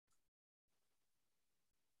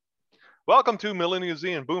Welcome to Millennial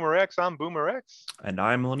Z and Boomer X. I'm Boomer X, And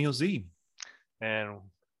I'm Millennial Z. and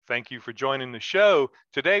thank you for joining the show.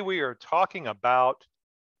 Today we are talking about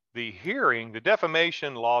the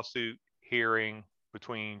defamation lawsuit hearing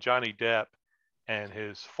between Johnny Depp and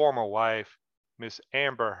his former wife, Miss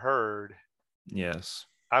Amber Heard. Yes.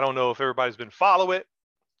 I don't know if everybody's been following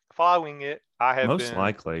it. I have Most been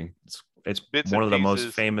likely. It's bits one and of the most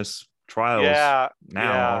pieces. famous trials Yeah, now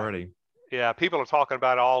yeah. already. Yeah, people are talking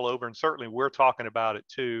about it all over, and certainly we're talking about it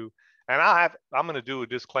too. And I'm going to do a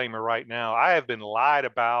disclaimer right now. I have been lied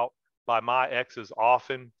about by my exes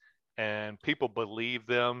often, and people believe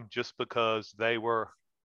them just because they were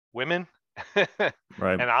women,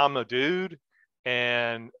 Right. and I'm a dude.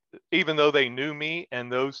 And even though they knew me, and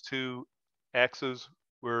those two exes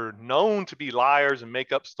were known to be liars and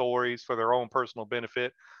make up stories for their own personal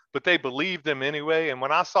benefit, but they believed them anyway. And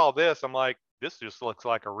when I saw this, I'm like, this just looks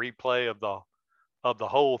like a replay of the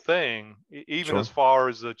whole thing, even as Sure. far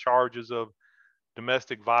as the charges of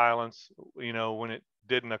domestic violence, when it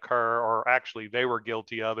didn't occur, or actually they were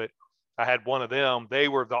guilty of it. I had one of them, they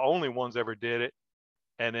were the only ones ever did it.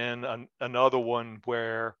 And then another one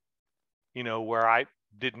where I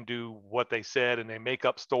didn't do what they said, and they make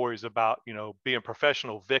up stories about, being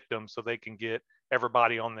professional victims so they can get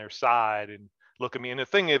everybody on their side and look at me. And the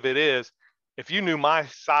thing of it is, if you knew my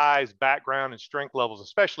size, background, and strength levels,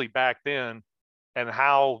 especially back then, and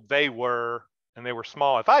how they were, and they were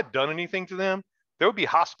small, if I had done anything to them, there would be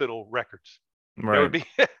hospital records. There would Right.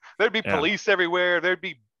 be there'd be Yeah. police everywhere. There'd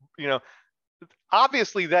be, you know,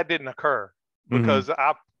 obviously that didn't occur Hmm. because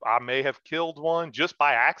I may have killed one just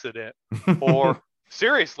by accident, or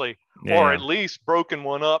seriously, or at Yeah. least broken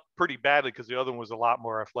one up pretty badly because the other one was a lot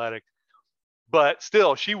more athletic. But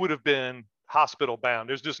still, she would have been hospital bound.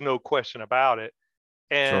 There's just no question about it.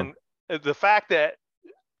 Sure. And the fact that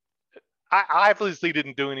I obviously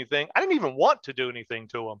didn't do anything. I didn't even want to do anything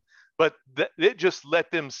to them, but it just let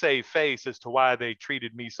them save face as to why they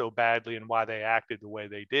treated me so badly and why they acted the way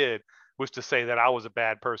they did, was to say that I was a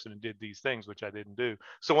bad person and did these things, which I didn't do.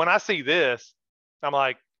 So when I see this, I'm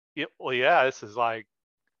like, well, yeah, this is like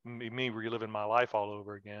me reliving my life all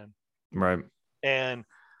over again. Right. And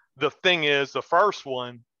the thing is, the first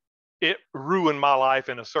one, it ruined my life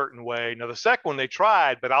in a certain way. Now the second one they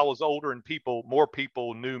tried, but I was older and more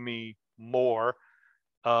people knew me more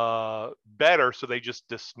better, so they just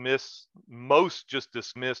dismissed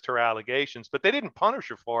her allegations, but they didn't punish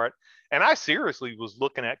her for it. And I seriously was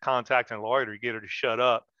looking at contacting a lawyer to get her to shut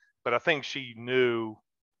up, but I think she knew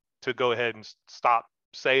to go ahead and stop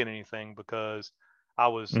saying anything because I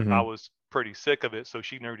Hmm. was pretty sick of it, so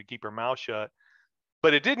she knew to keep her mouth shut.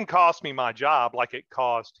 But it didn't cost me my job like it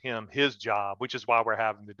cost him his job, which is why we're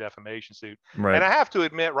having the defamation suit. And Right. I have to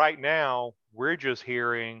admit, right now we're just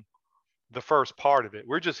hearing the first part of it.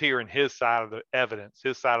 We're just hearing his side of the evidence,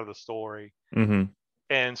 his side of the story. Hmm.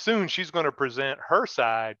 And soon she's going to present her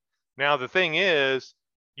side. Now, the thing is,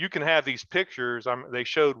 you can have these pictures. They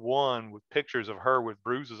showed one with pictures of her with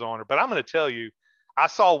bruises on her. But I'm going to tell you, I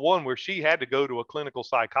saw one where she had to go to a clinical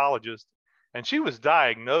psychologist, and she was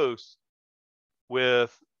diagnosed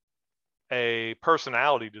with a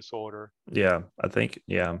personality disorder. Yeah. I think,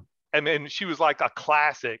 yeah. And she was like a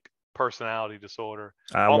classic personality disorder,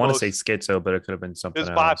 I want to say almost. schizo, but it could have been It something was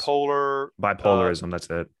else. bipolar, Bipolarism. That's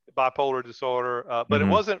it. bipolar disorder, but it Hmm.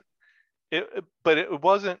 wasn't. It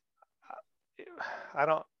wasn't. I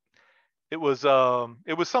don't. It was some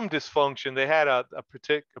dysfunction. They had a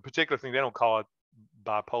particular thing. They don't call it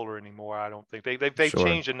bipolar anymore. I don't think they've Sure.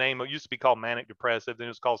 changed the name. It used to be called manic depressive. Then it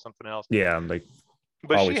was called something else. Yeah. They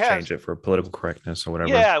But she always has. change it for political correctness or whatever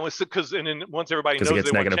Yeah, it was because, and then once everybody because it knows, they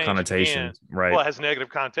gets want to negative change it again. connotations. Right. Well, it has negative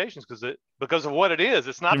connotations because of what it is.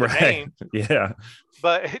 It's not the Right. name, Yeah.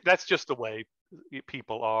 but that's just the way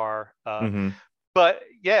people are. Hmm. But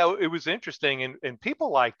yeah, it was interesting, and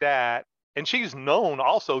people like that. And she's known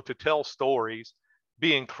also to tell stories,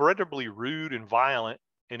 be incredibly rude and violent,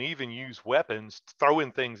 and even use weapons,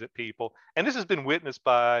 throwing things at people. And this has been witnessed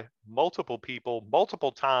by multiple people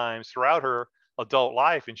multiple times throughout her adult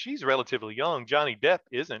life. And she's relatively young. Johnny Depp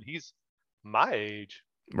isn't. He's my age.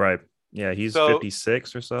 Right. Yeah. He's So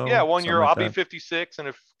 56 or yeah, so, one something year like I'll be that. 56 in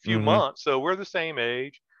a few Hmm. months. So we're the same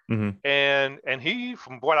age. Hmm. And he,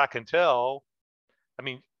 from what I can tell, I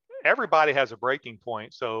mean, everybody has a breaking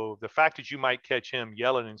point. So the fact that you might catch him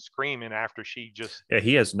yelling and screaming after she just, Yeah,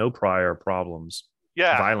 he has no prior problems,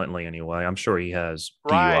 yeah, violently anyway. I'm sure he has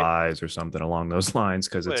right. DUIs or something along those lines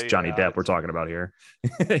because Well, it's Johnny yeah, Depp we're talking about here.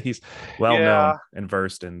 He's well yeah, known and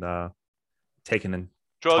versed in taking in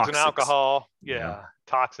drugs and toxics. alcohol. Yeah. Yeah,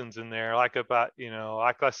 toxins in there. Like about,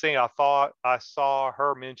 like I say, I thought I saw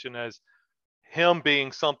her mention as him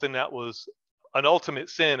being something that was an ultimate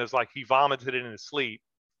sin is like he vomited it in his sleep.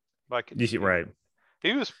 Like Right.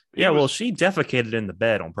 he was Yeah, well, she defecated in the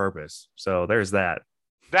bed on purpose. So there's that.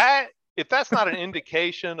 that if that's not an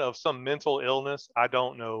indication of some mental illness, I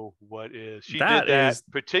don't know what is. She did That that is,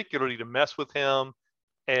 particularly to mess with him oh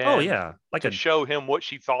and yeah, like to a, show him what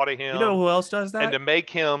she thought of you know him who else does and that? to make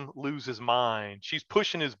him lose his mind. She's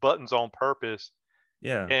pushing his buttons on purpose.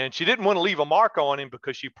 Yeah, And she didn't want to leave a mark on him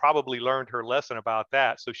because she probably learned her lesson about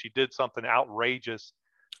that. So she did something outrageous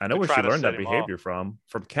I know to where try she to learned set that him off. behavior from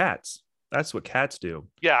cats. That's what cats do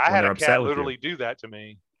Yeah, I when had they're a cat upset with you. literally do that to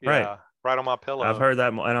me. Right. Yeah, right on my I've pillow. heard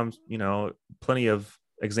that, and I'm, plenty of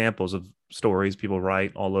examples of stories people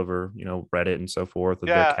write all over, Reddit and so forth of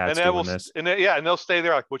their Yeah, and cats that doing will, this. and they'll stay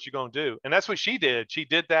there like, "What you gonna do?" And that's what she did. She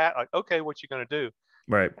did that. Like, okay, what you gonna do?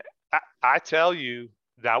 Right. I tell you,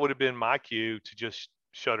 that would have been my cue to just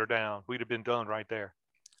shut her down. We'd have been done right there,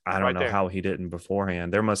 I don't right know there. how he didn't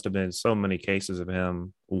beforehand. There must have been so many cases of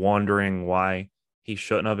him wondering why he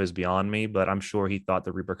shouldn't have is beyond me, but I'm sure he thought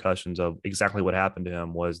the repercussions of exactly what happened to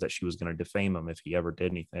him was that she was going to defame him if he ever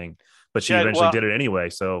did anything. But she Yeah, eventually well, did it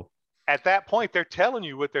anyway. So at that point, they're telling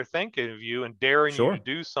you what they're thinking of you and daring you to sure.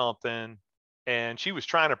 do something. And she was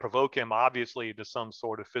trying to provoke him, obviously, to some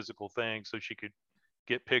sort of physical thing so she could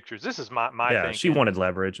get pictures. This is my Yeah, she thinking. wanted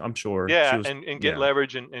leverage. I'm sure she Yeah, was. and get Yeah.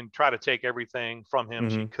 leverage and try to take everything from him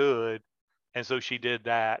she Hmm. could. And so she did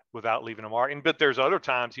that without leaving a mark. But there's other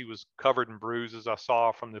times he was covered in bruises. I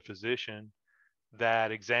saw from the physician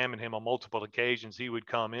that examined him on multiple occasions. He would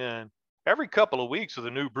come in every couple of weeks with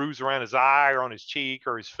a new bruise around his eye or on his cheek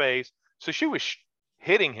or his face. So she was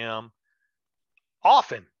hitting him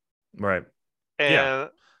often. Right. Yeah.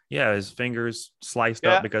 And Yeah. His fingers sliced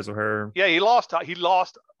up yeah, because of her. yeah, he lost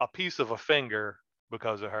a piece of a finger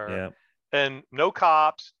because of her. Yeah. And no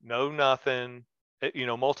cops, no nothing.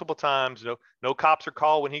 Multiple times, no cops are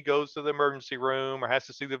called when he goes to the emergency room or has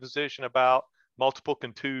to see the physician about multiple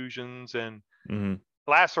contusions and Hmm.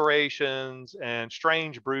 lacerations and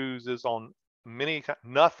strange bruises on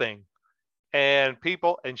nothing. And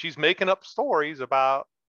she's making up stories about,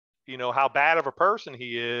 how bad of a person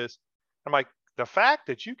he is. I'm like, the fact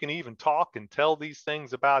that you can even talk and tell these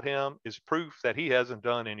things about him is proof that he hasn't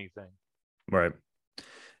done anything. Right.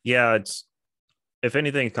 Yeah. It's, if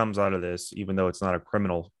anything comes out of this, even though it's not a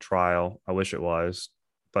criminal trial, I wish it was,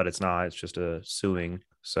 but it's not. It's just a suing.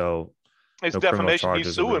 So It's no criminal defamation. He's charges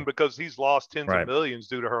have suing been. because he's lost tens of Right. millions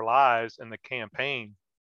due to her lies and the campaign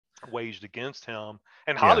waged against him.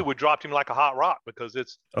 And Yeah. Hollywood dropped him like a hot rock because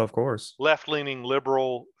it's Of course. left-leaning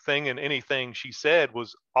liberal thing, and anything she said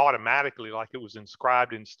was automatically like it was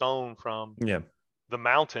inscribed in stone from Yeah. the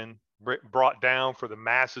mountain brought down for the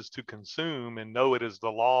masses to consume and know it as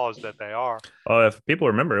the laws that they are. If people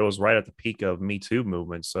remember, it was right at the peak of Me Too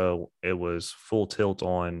movement. So it was full tilt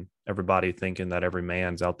on everybody thinking that every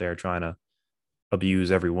man's out there trying to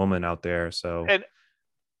abuse every woman out there. So And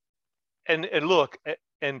and look,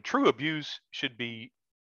 and true abuse should be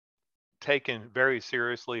taken very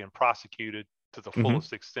seriously and prosecuted to the mhm.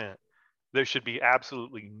 fullest extent. There should be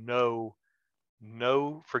absolutely no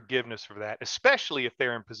forgiveness for that, especially if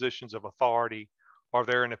they're in positions of authority or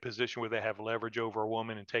they're in a position where they have leverage over a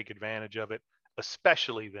woman and take advantage of it,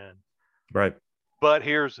 especially then. Right. But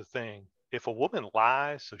here's the thing. If a woman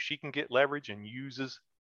lies so she can get leverage and uses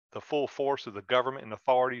the full force of the government and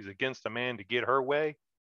authorities against a man to get her way,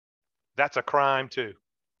 that's a crime too.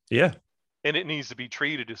 Yeah. And it needs to be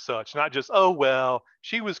treated as such, not just, oh, well,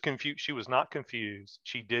 she was confused. She was not confused.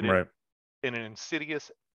 She did it Right. in an insidious,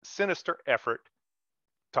 sinister effort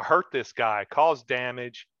to hurt this guy, cause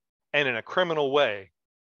damage, and in a criminal way,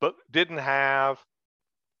 but didn't have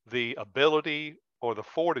the ability or the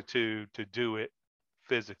fortitude to do it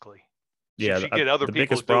physically. She, Yeah. she get other The people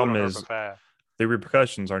biggest to do it problem on her is behalf. the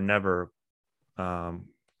repercussions are never, um,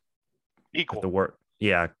 the Equal. word.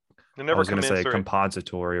 Yeah. They're I never was going to say commensurate.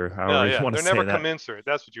 compensatory or No, however you yeah, want to they're say never that. commensurate.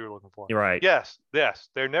 That's what you were looking for. You're right. Yes, yes,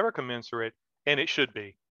 they're never commensurate, and it should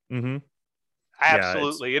be. Hmm. Yeah. It's,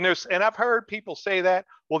 Absolutely. And I've heard people say that,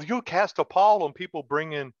 well, you'll cast a pall on people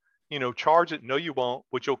bringing, charges. No, you won't.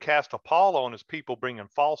 What you'll cast a pall on is people bringing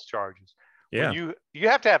false charges. When yeah. you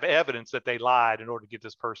have to have evidence that they lied in order to get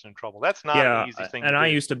this person in trouble. That's not an Yeah. easy thing to And I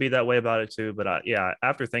do. used to be that way about it too. But yeah,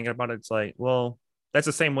 after thinking about it, it's like, well, that's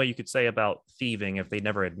the same way you could say about thieving. If they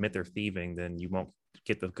never admit they're thieving, then you won't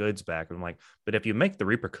get the goods back. I'm like, but if you make the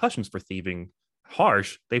repercussions for thieving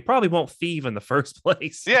harsh, they probably won't thieve in the first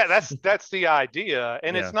place. Yeah, that's the idea.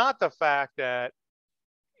 And Yeah. it's not the fact that,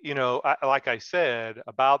 like I said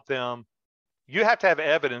about them, you have to have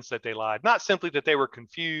evidence that they lied, not simply that they were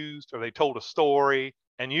confused or they told a story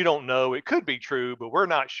and you don't know, it could be true, but we're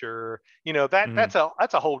not sure. You know, Mhm.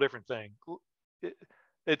 that's a whole different thing. It,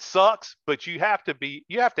 it sucks, but you have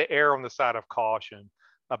to err on the side of caution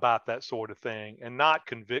about that sort of thing and not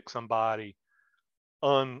convict somebody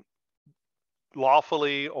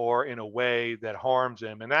unlawfully or in a way that harms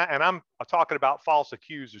them. And I'm talking about false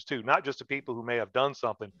accusers too, not just the people who may have done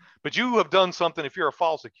something, but you have done something. If you're a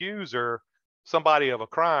false accuser, somebody of a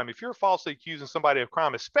crime, if you're falsely accusing somebody of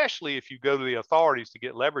crime, especially if you go to the authorities to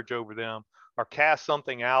get leverage over them or cast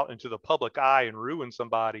something out into the public eye and ruin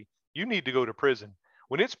somebody, you need to go to prison.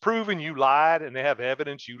 When it's proven you lied and they have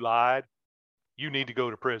evidence you lied, you need to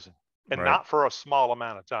go to prison, and Right. not for a small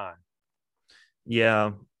amount of time.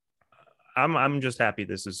 Yeah. I'm just happy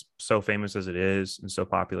this is so famous as it is and so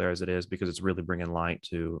popular as it is, because it's really bringing light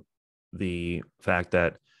to the fact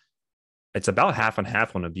that it's about half and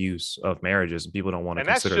half on abuse of marriages, and people don't want to And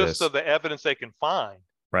that's consider just so this. the evidence they can find.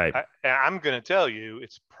 Right. I'm going to tell you,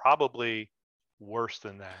 it's probably worse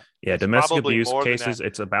than that. Yeah, It's domestic probably abuse more than that. cases,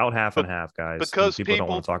 it's about half and But half, guys, and because people don't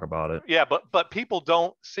want people, to talk about it. yeah, but people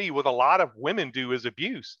don't see what a lot of women do as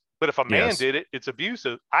abuse. But if a man Yes. did it, it's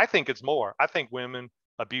abusive. I think it's more. I think women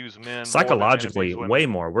abuse men more than men Psychologically, abuse women. way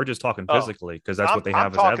more. We're just talking Oh, physically because that's I'm what they I'm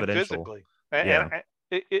have as talking evidential. physically, Yeah.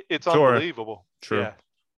 and it's Sure. unbelievable. True. Yeah,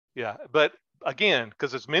 yeah. But again,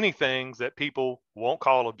 because there's many things that people won't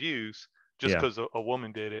call abuse just Yeah. because a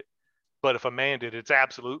woman did it. But if a man did it, it's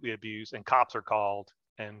absolutely abuse, and cops are called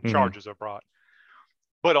and Hmm. charges are brought.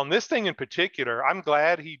 But on this thing in particular, I'm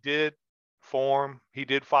glad he did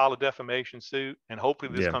file a defamation suit, and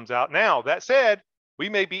hopefully this Yeah. comes out. Now, that said, we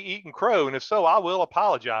may be eating crow, and if so, I will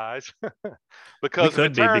apologize. We Because if it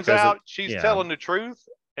could be turns because it, out she's yeah. telling the truth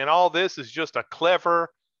and all this is just a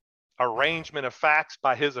clever arrangement of facts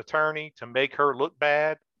by his attorney to make her look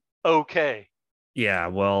bad, okay. Yeah,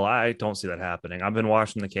 well, I don't see that happening. I've been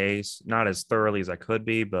watching the case, not as thoroughly as I could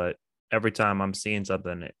be, but every time I'm seeing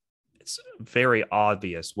something, it's very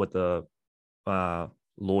obvious what the uh,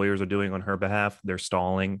 lawyers are doing on her behalf. They're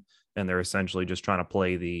stalling, and they're essentially just trying to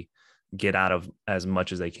play the get out of as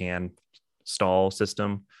much as they can stall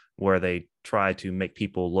system, where they try to make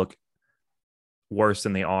people look worse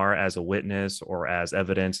than they are as a witness or as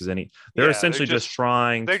evidence as any. They're Yeah, essentially just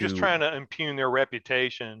trying they're just to trying to impugn their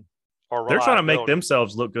reputation or they're trying to make reliability.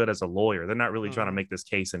 themselves look good as a lawyer. They're not really trying to Mm-hmm. make this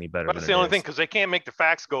case any better But than it's it the only thing is. because they can't make the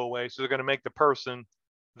facts go away, so they're going to make the person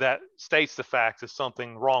that states the facts as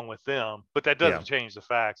something wrong with them. But that Yeah. doesn't change the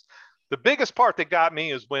facts. The biggest part that got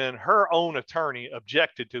me is when her own attorney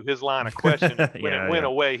objected to his line of questioning. When it Yeah, went yeah.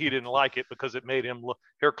 away, he didn't like it because it made him look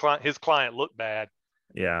his client look bad.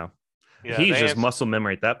 Yeah. Yeah, the He's just answer muscle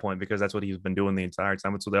memory at that point because that's what he's been doing the entire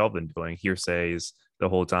time. That's what they've all been doing. Hearsays the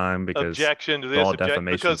whole time because objection to it's all this object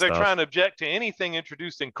defamation because they're trying stuff. to object to anything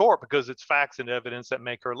introduced in court because it's facts and evidence that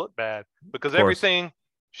make her look bad. Because Of course. everything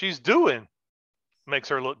she's doing makes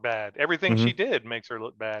her look bad. Everything Hmm. she did makes her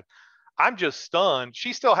look bad. I'm just stunned.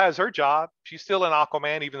 She still has her job. She's still in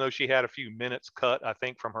Aquaman, even though she had a few minutes cut, I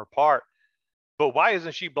think, from her part. But why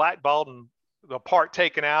isn't she blackballed and the part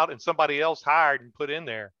taken out and somebody else hired and put in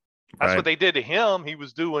there? That's what Right. they did to him. He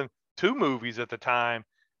was doing 2 movies at the time,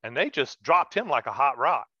 and they just dropped him like a hot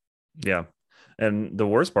rock. Yeah. And the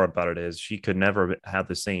worst part about it is she could never have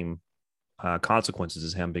the same consequences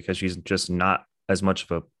as him because she's just not as much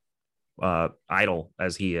of a idol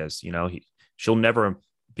as he is. She'll never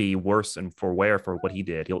be worse and for wear for what he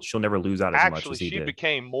did. She'll never lose out as much Actually, as he she did.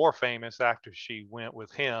 became more famous after she went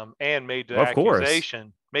with him and Of course.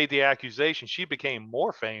 made the accusation. She became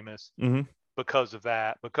more famous Hmm. because of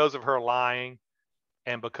that, because of her lying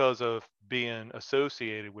and because of being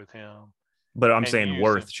associated with him But I'm and saying using.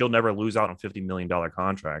 worth. She'll never lose out on $50 million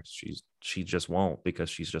contracts. She just won't because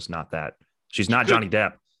she's just not that. She's She not Johnny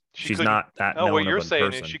couldn't. Depp. She She's couldn't. not that Oh, what known of you're a saying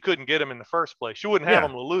is she person. couldn't get him in the first place. She wouldn't have Yeah.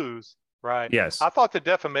 him to lose, right? Yes. I thought the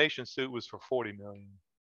defamation suit was for 40 million.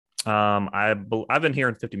 I've been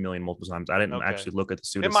hearing 50 million multiple times. I didn't Okay. actually look at the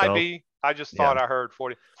suit It might itself. be. I just Yeah, thought I heard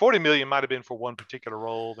 40 million might have been for one particular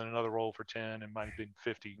role, then another role for 10, and might have been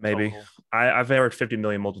 50 maybe. total. I've heard 50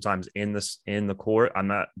 million multiple times in the court. I'm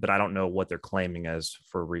not, but I don't know what they're claiming as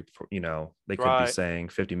they could be Right. saying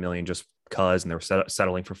 50 million just cause and they're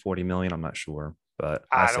settling for 40 million. I'm not sure, but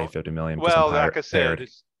I I say don't 50 million because I'm well, like I said, paired.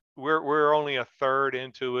 we're only a third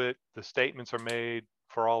into it. The statements are made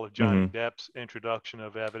for all of Johnny Hmm. Depp's introduction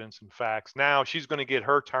of evidence and facts. Now she's going to get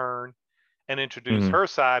her turn and introduce Hmm. her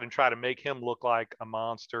side and try to make him look like a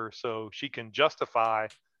monster so she can justify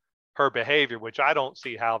her behavior, which I don't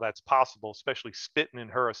see how that's possible, especially spitting in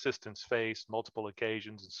her assistant's face multiple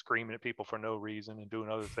occasions and screaming at people for no reason and doing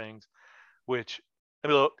other things, which, I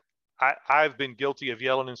mean, look, I've been guilty of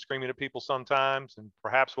yelling and screaming at people sometimes and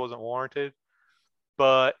perhaps wasn't warranted.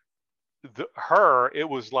 But it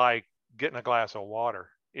was like getting a glass of water.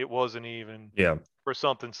 It wasn't even Yeah. for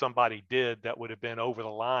something somebody did that would have been over the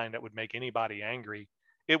line that would make anybody angry.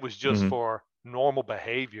 It was just Hmm. for normal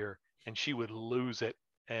behavior, and she would lose it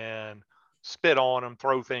and spit on him,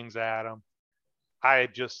 throw things at him.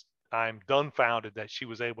 I'm dumbfounded that she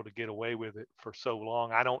was able to get away with it for so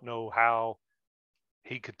long. I don't know how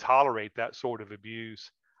he could tolerate that sort of abuse.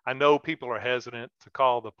 I know people are hesitant to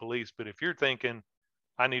call the police, but if you're thinking,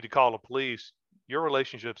 I need to call the police, your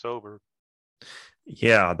relationship's over.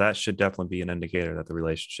 Yeah, that should definitely be an indicator that the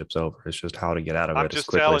relationship's over. It's just how to get out of I'm it as just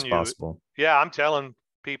quickly as telling you, possible. yeah, I'm telling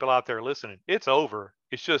people out there listening, it's over.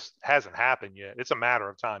 It just hasn't happened yet. It's a matter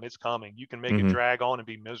of time. It's coming. You can make it Hmm. drag on and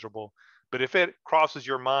be miserable. But if it crosses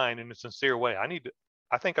your mind in a sincere way,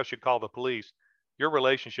 I think I should call the police. Your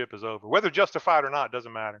relationship is over. Whether justified or not,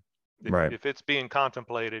 doesn't matter. Right. If it's being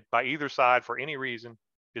contemplated by either side for any reason,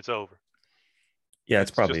 it's over. Yeah,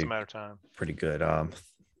 it's It's just a probably matter of time. pretty good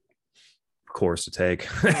course to take if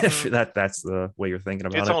Mm-hmm. that's the way you're thinking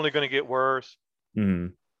about It's it. only going to get worse.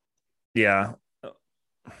 Mm. Yeah.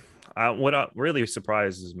 What really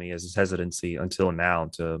surprises me is his hesitancy until now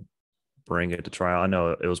to bring it to trial. I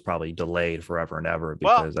know it was probably delayed forever and ever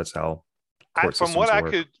Well, because that's how court from what systems I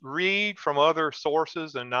work. could read from other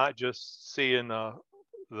sources and not just seeing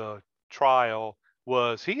the trial,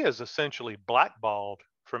 was he is essentially blackballed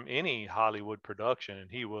from any Hollywood production, and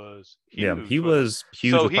he was Yeah, he huge with them. was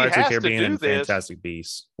huge So with he Pirates of the has to Caribbean do and this, Fantastic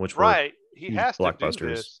Beasts, which were right? He huge has to do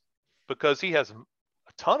blockbusters. this because he has a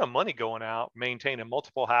ton of money going out, maintaining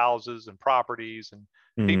multiple houses and properties and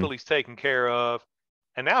people Hmm. he's taking care of,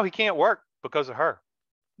 and now he can't work because of her.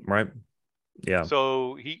 Right. Yeah.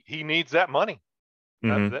 So he needs that money.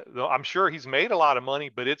 Hmm. I'm sure he's made a lot of money,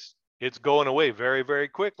 but it's going away very, very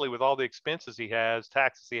quickly with all the expenses he has,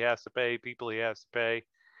 taxes he has to pay, people he has to pay,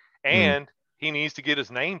 Hmm. and he needs to get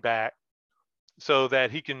his name back so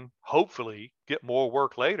that he can hopefully get more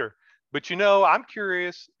work later. But I'm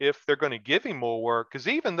curious if they're going to give him more work, because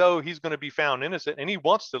even though he's going to be found innocent and he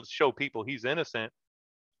wants to show people he's innocent,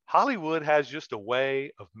 Hollywood has just a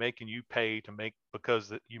way of making you pay to make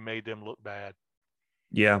because you made them look bad.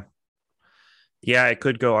 Yeah. Yeah, it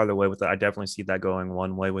could go either way with it. I definitely see that going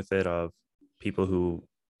one way with it of people who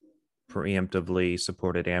preemptively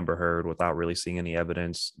supported Amber Heard without really seeing any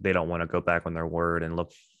evidence. They don't want to go back on their word and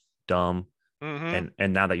look dumb. Mm-hmm.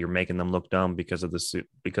 And now that you're making them look dumb because of the suit,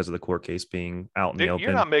 because of the court case being out in the You're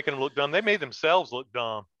open. not making them look dumb. They made themselves look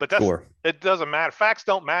dumb. But Sure. it doesn't matter. Facts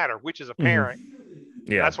don't matter, which is Hmm. apparent.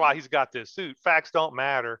 Yeah. That's why he's got this suit. Facts don't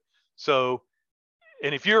matter. So,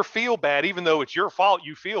 and if you feel bad, even though it's your fault,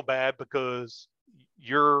 you feel bad because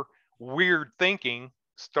your weird thinking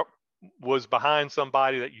was behind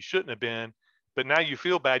somebody that you shouldn't have been. But now you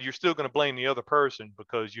feel bad. You're still going to blame the other person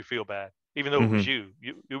because you feel bad, even though it was Hmm.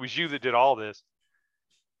 you. It was you that did all this,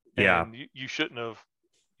 Yeah. and you shouldn't have.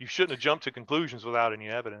 You shouldn't have jumped to conclusions without any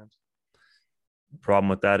evidence. Problem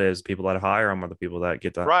with that is people that hire them are the people that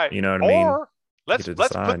get to, Right. you know what I mean? Or Get to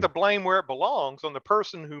let's put decide. the blame where it belongs, on the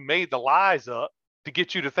person who made the lies up to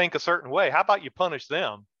get you to think a certain way. How about you punish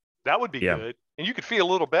them? That would be Yeah. good. And you could feel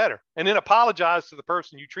a little better. And then apologize to the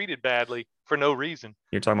person you treated badly for no reason.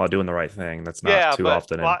 You're talking about doing the right thing. That's not Yeah, too but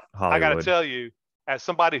often in I got to Hollywood. tell you, as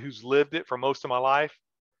somebody who's lived it for most of my life,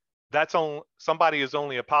 that's on somebody has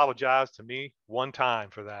only apologized to me one time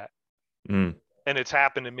for that. Mm. And it's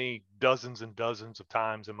happened to me dozens and dozens of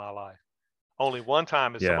times in my life. Only one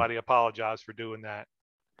time has Yeah. somebody apologized for doing that.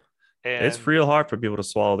 It's And real hard for people to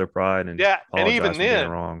swallow their pride and yeah, and even apologize for being then,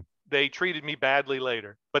 wrong. they treated me badly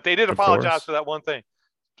later. But they did Of apologize course. for that one thing.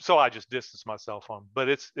 So I just distanced myself from. But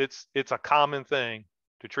it's a common thing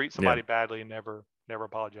to treat Yeah. somebody badly and never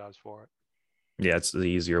apologize for it. Yeah. It's the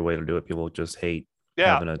easier way to do it. People just hate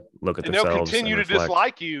Yeah, having to look at and they'll themselves and continue to reflect.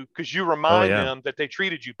 dislike you because you Oh, remind yeah. them that they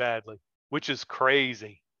treated you badly, which is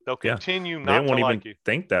crazy. They'll Yeah. continue They not to won't even like you.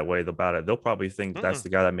 think that way about it. They'll probably think that's Mm-mm. the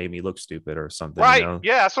guy that made me look stupid or something, you Right. know?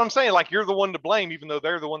 Yeah, that's what I'm saying. Like, you're the one to blame, even though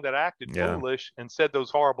they're the one that acted Yeah. foolish and said those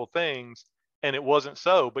horrible things, and it wasn't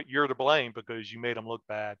so. But you're to blame because you made them look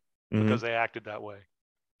bad Hmm. because they acted that way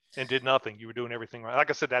and did nothing. You were doing everything right. Like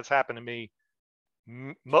I said, that's happened to me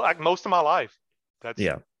like most of my life. That's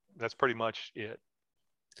Yeah. that's pretty much it.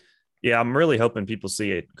 Yeah. I'm really hoping people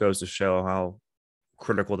see it goes to show how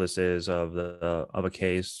critical this is of a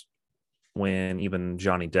case when even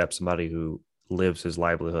Johnny Depp, somebody who lives his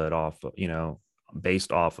livelihood off,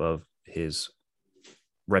 based off of his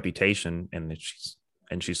reputation, and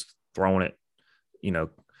she's throwing it, you know,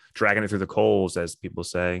 dragging it through the coals, as people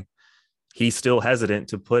say. He's still hesitant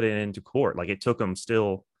to put it into court. Like, it took him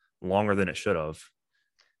still longer than it should have,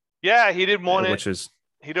 Yeah, he didn't want it. which is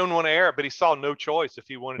he didn't want to air it, but he saw no choice if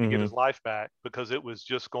he wanted to get Mhm. his life back, because it was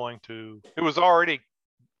just it was already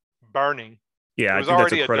burning. Yeah, It I was think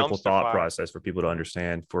that's a already a critical dumpster thought fire. process for people to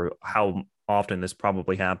understand for how often this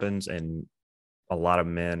probably happens, and a lot of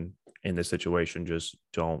men in this situation just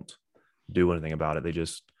don't do anything about it. They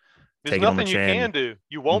just There's take it on the nothing you can chin. do.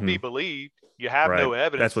 You won't be Hmm. believed. You have Right. no That's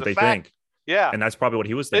evidence. what The they fact, think, yeah, and that's probably what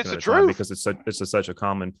he was thinking it's at the the time truth. because it's such a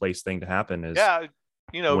commonplace thing to happen is Yeah,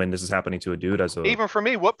 you know, when this is happening to a dude as a even for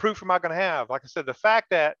me, what proof am I going to have? Like I said, the fact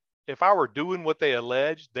that if I were doing what they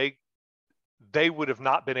alleged, they would have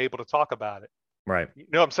not been able to talk about it. right. You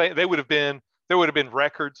know what I'm saying? There would have been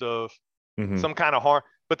records of Hmm. some kind of harm.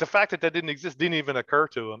 But the fact that that didn't exist didn't even occur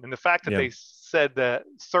to them. And the fact that Yeah. they said that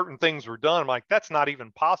certain things were done, I'm like, that's not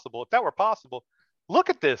even possible. If that were possible, look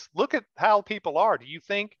at this. Look at how people are. Do you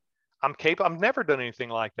think I'm capable? I've never done anything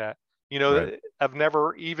like that. You know, Right. I've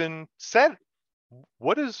never even said,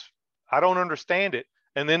 what is, I don't understand it.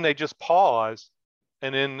 And then they just pause.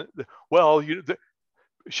 And then, well,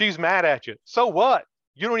 she's mad at you. So what?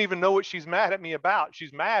 You don't even know what she's mad at me about.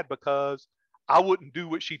 She's mad because I wouldn't do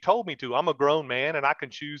what she told me to. I'm a grown man and I can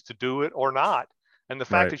choose to do it or not. And the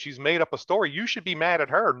fact Right. that she's made up a story, you should be mad at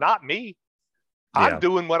her, not me. I'm Yeah.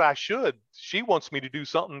 doing what I should. She wants me to do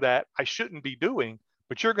something that I shouldn't be doing,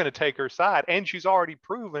 but you're going to take her side. And she's already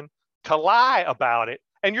proven to lie about it.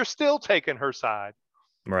 And you're still taking her side.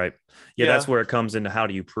 Right. Yeah, that's Yeah. where it comes into how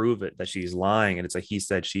do you prove it that she's lying? And it's like he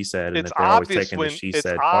said, she said, and It's if they're always obvious taking the when she it's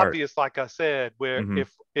said part. obvious, like I said, where Hmm.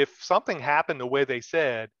 if something happened the way they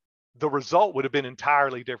said, the result would have been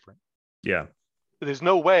entirely different. Yeah. There's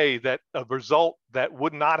no way that a result that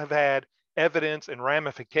would not have had evidence and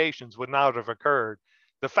ramifications would not have occurred.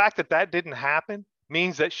 The fact that that didn't happen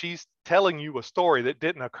means that she's telling you a story that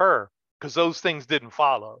didn't occur because those things didn't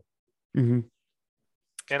follow. Hmm.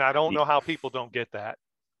 And I don't know how people don't get that.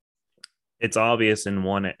 It's obvious in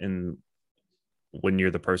one in when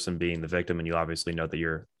you're the person being the victim and you obviously know that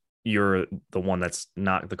you're the one that's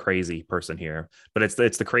not the crazy person here, but it's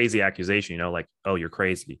the crazy accusation, like, oh, you're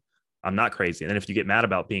crazy. I'm not crazy. And then if you get mad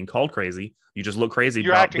about being called crazy, you just look crazy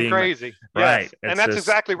You're about acting being like, crazy. right. Yes. And It's that's just,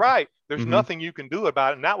 exactly right. There's mm-hmm, nothing you can do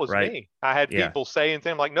about it. And that was right. me. I had Yeah. people saying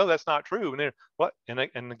things like, no, that's not true. And then what? And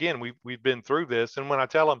again, we've been through this. And when I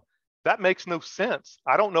tell them that makes no sense,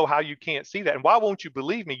 I don't know how you can't see that. And why won't you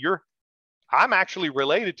believe me? I'm actually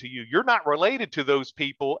related to you. You're not related to those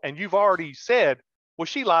people. And you've already said, well,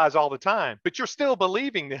 she lies all the time, but you're still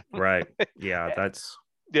believing them. Right. Yeah. That's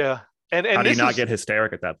Yeah. how And do you this not is, get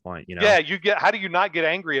hysteric at that point, yeah, how do you not get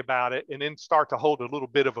angry about it and then start to hold a little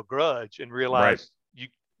bit of a grudge and Right. realize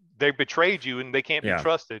they betrayed you and they can't be Yeah.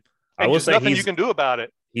 trusted I and will there's say nothing you can do about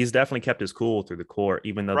it. he's definitely kept his cool through the court,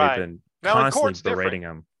 even though they've Right. been Now in constantly court's different. berating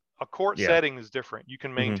him. A court Yeah. setting is different. You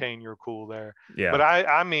can Hmm. maintain your cool there. Yeah. But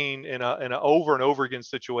I mean in a over and over again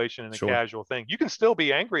situation in a Sure. casual thing, you can still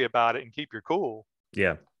be angry about it and keep your cool.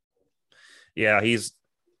 Yeah. Yeah. He's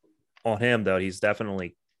on him though. He's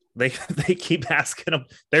definitely they they keep asking him.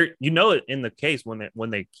 They're in the case when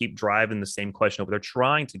they keep driving the same question over, they're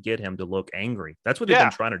trying to get him to look angry. That's what they've been Yeah.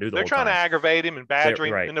 trying to do the They're whole trying to time. aggravate him and badger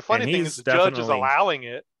him. Right. And the And funny thing is he's the judge is definitely, allowing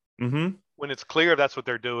it mm-hmm, when it's clear that's what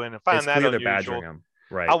they're doing. I it's find that clear they're badgering unusual. him.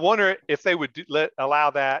 I Right. wonder if they would allow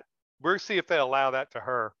that. We'll see if they allow that to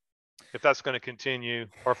her, if that's going to continue,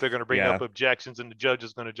 or if they're going to bring up Yeah. objections and the judge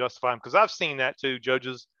is going to justify them. Because I've seen that too.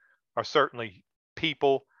 Judges are certainly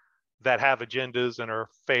people that have agendas and are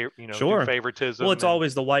do Sure. Well, favoritism it's and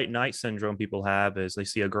always the white knight syndrome people have is they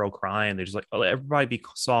see a girl crying. They're just like, oh, everybody be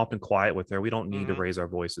soft and quiet with her. We don't need to mm-hmm, raise our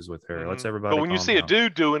voices with her. Let's mm-hmm. But everybody when you calm see a down.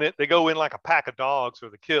 dude doing it, they go in like a pack of dogs for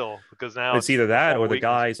the kill because now It's it's either a that form or of the weakness.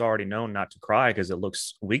 guy's already known not to cry because it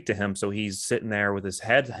looks weak to him. So he's sitting there with his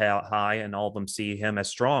head high, and all of them see him as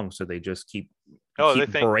strong. So they just keep Oh, they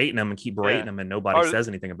keep think, berating him and keep berating yeah. him, and nobody Or says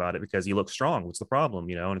anything about it because he looks strong. What's the problem?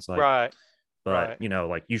 And it's like, right, but right.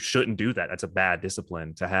 like you shouldn't do that. That's a bad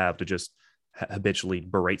discipline to have to just habitually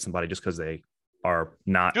berate somebody just because they are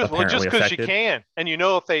not Just apparently because you affected. can, and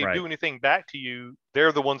if they Right. do anything back to you,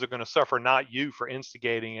 they're the ones that are going to suffer, not you for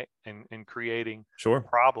instigating it and creating a Sure.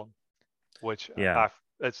 problem. Which Yeah.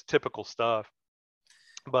 that's typical stuff.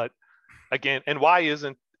 But again, and why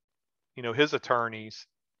isn't his attorneys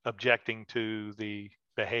objecting to the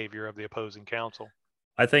behavior of the opposing counsel?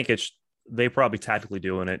 I think they probably tactically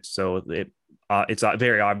doing it so it's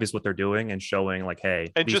very obvious what they're doing and showing like,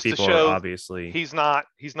 hey, And these just to people are show obviously he's not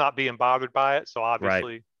being bothered by it, so right.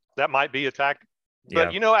 obviously that might be a tactic.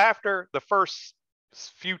 But Yeah. after the first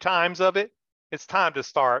few times of it, it's time to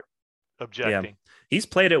start Yeah, objecting. he's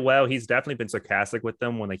played it well. He's definitely been sarcastic with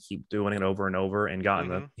them when they keep doing it over and over and gotten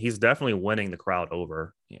Hmm. he's definitely winning the crowd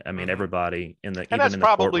over. I mean, Hmm. everybody in the And even that's in the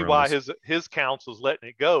probably why courtrooms, his counsel's letting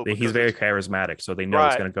it go, he's because very it's charismatic, so they know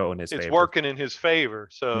it's right. going to go in his It's favor. working in his favor.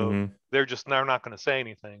 So Hmm. they're not going to say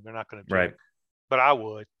anything. They're not going to Right. object. But I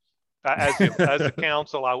would. As the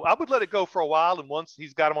counsel, I would let it go for a while, and once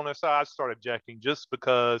he's got them on their side, I start objecting, just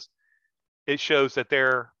because it shows that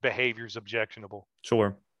their behavior is objectionable.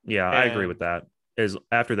 Sure. Yeah, I agree And with that. Is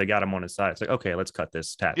after they got him on his side, it's like, okay, let's cut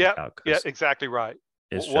this tactic yeah, out yeah, because exactly right.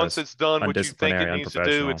 it's Once just it's done what you think it undisciplinary, needs to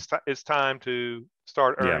do, unprofessional. it's time to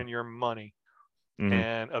start Yeah. earning your money Hmm.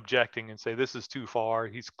 and objecting and say, this is too far.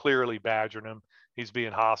 He's clearly badgering him. He's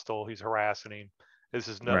being hostile. He's harassing him. This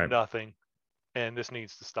is Right. nothing, and this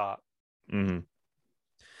needs to stop. Hmm.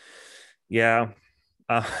 Yeah.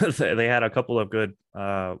 They had a couple of good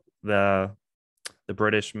the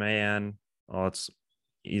British man. Well, it's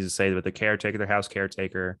easy to say, but the caretaker, the house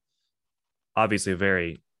caretaker, obviously a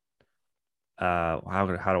very how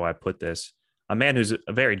do I put this? A man who's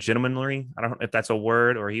a very gentlemanly. I don't know if that's a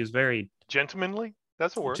word, or he was very Gentlemanly,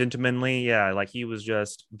 that's a word. gentlemanly. Yeah, like he was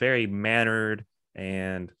just very mannered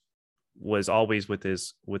and was always with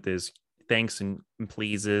his thanks and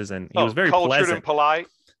pleases, and he was Oh, very cultured and pleasant. polite.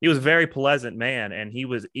 He was a very pleasant man, and he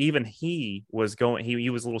was going he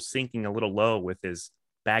was a little sinking a little low with his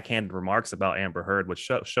backhanded remarks about Amber Heard, which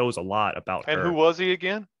shows a lot about And who her. was he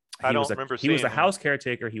again? I don't remember He was seeing a him. house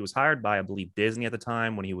caretaker. He was hired by, I believe, Disney at the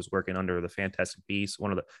time when he was working under the Fantastic Beasts.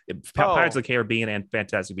 One of the Pirates Oh, of the Caribbean and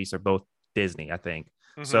Fantastic Beasts are both Disney, I think.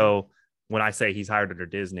 mm-hmm. So when I say he's hired under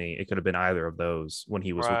Disney, it could have been either of those when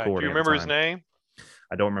he was Right. Do you recording at the remember his time. name?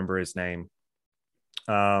 I don't remember his name.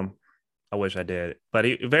 I wish I did, but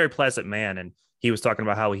a very pleasant man, and he was talking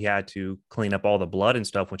about how he had to clean up all the blood and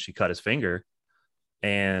stuff when she cut his finger,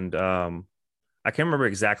 and I can't remember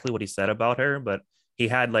exactly what he said about her, but he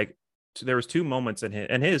had like there was two moments in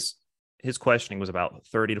his questioning was about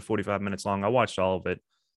 30 to 45 minutes long. I watched all of it,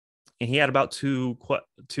 and he had about two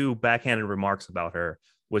backhanded remarks about her,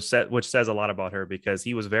 which says a lot about her because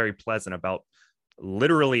he was very pleasant about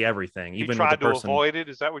literally everything, He even with the tried to person, avoid it.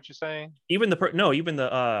 Is that what you're saying? even no,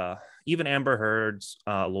 even Amber Heard's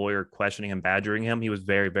lawyer questioning him, badgering him. He was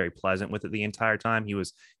very, very pleasant with it the entire time. He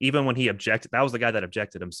was, even when he objected, that was the guy that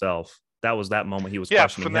objected himself. That was that moment he was Yeah,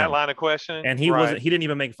 questioning from that him. line of questioning. And Right. he didn't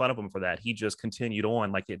even make fun of him for that. He just continued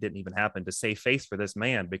on like it didn't even happen to save face for this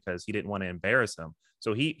man because he didn't want to embarrass him.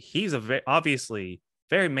 So he's obviously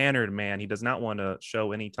very mannered man. He does not want to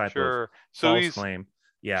show any type of Sure. So false he's claim.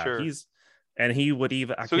 Yeah, sure. and he would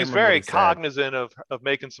even, I So can't he's remember what very he said. cognizant of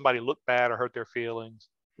making somebody look bad or hurt their feelings.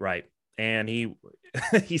 Right. And he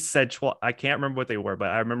he said I can't remember what they were, but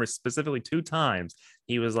I remember specifically two times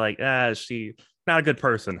he was like, she not a good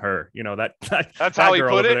person, her. You know, That's that how he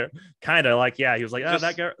girl put over it. there. Kind of like, yeah, he was like, Just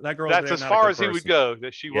that girl over that's there, as not a far good as he would person. go,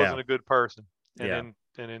 that she Yeah. wasn't a good person, and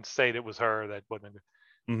Yeah. then state it was her that wasn't.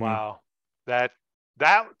 Mm-hmm. Wow, that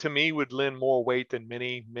to me would lend more weight than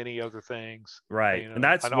many other things. Right. You And know,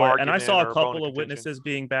 that's an what, and I argument saw a or a bone of couple of contention. witnesses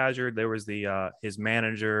being badgered. There was the his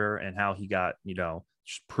manager and how he got,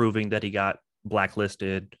 proving that he got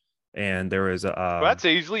blacklisted. And there was Well, that's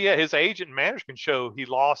easily, yeah. His agent and manager can show he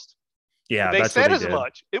lost. yeah, They that's what said he as did.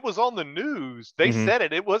 much. It was on the news. They Mm-hmm. said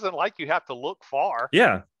it. It wasn't like you have to look far.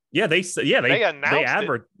 Yeah. Yeah, They they announced it.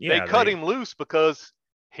 advert They yeah, cut they him loose because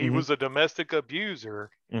he mm-hmm. was a domestic abuser,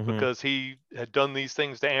 Mm-hmm. because he had done these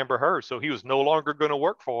things to Amber Heard. So he was no longer going to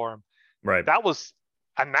work for him. Right. That was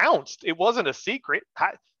announced. It wasn't a secret.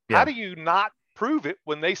 How Yeah. do you not prove it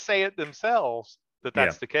when they say it themselves that Yeah.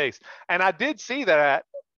 that's the case? And I did see that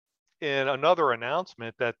in another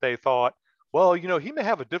announcement that they thought, well, he may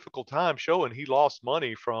have a difficult time showing he lost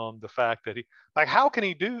money from the fact that how can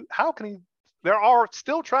he, they are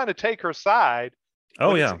still trying to take her side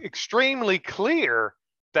Oh when it's yeah. extremely clear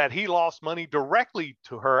that he lost money directly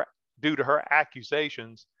to her due to her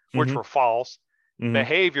accusations, which Mm-hmm. were false, Mm-hmm.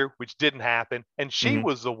 behavior, which didn't happen. And she Mm-hmm.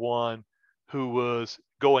 was the one who was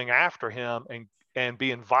going after him and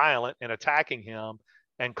being violent and attacking him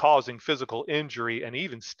and causing physical injury and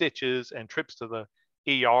even stitches and trips to the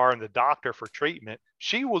ER and the doctor for treatment.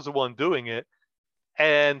 She was the one doing it,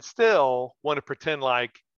 and still want to pretend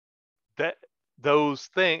like that those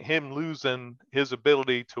things, him losing his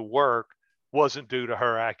ability to work, wasn't due to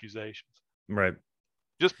her accusations. Right.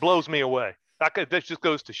 Just blows me away. That just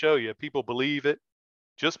goes to show you, people believe it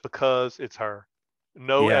just because it's her.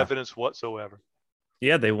 No Yeah. evidence whatsoever.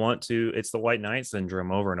 Yeah, they want to, it's the white knight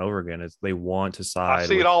syndrome over and over again. It's they want to I side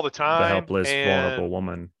see it with all the the time. helpless, vulnerable And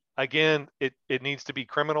woman. again, it needs to be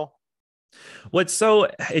criminal. What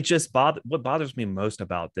bothers me most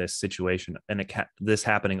about this situation, and this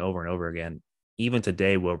happening over and over again, even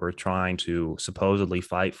today, where we're trying to supposedly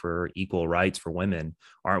fight for equal rights for women,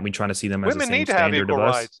 aren't we trying to see them as the Women same need to have standard equal of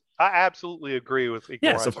us? rights. I absolutely agree with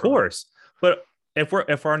equal Yes, rights of for men. course. But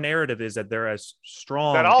if our narrative is that they're as That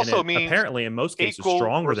strong, and also it means apparently in most cases equal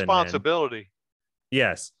stronger than men, responsibility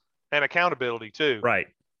yes, and accountability too. right.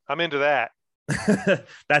 I'm into that.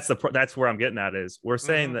 That's where I'm getting at, is we're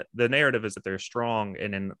saying Hmm. that the narrative is that they're strong,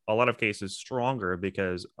 and in a lot of cases stronger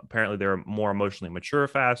because apparently they're more emotionally mature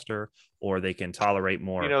faster, or they can tolerate You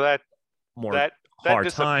more know more that that hard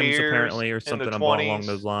times disappears apparently, or in the something along 20s.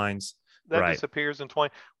 those lines. That Right. disappears in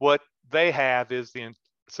 20. What they have is the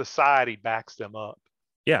society backs them up.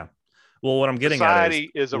 Yeah. Well, what I'm getting at is,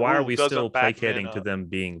 Society, as a why are rule, we still doesn't back men placating to up. them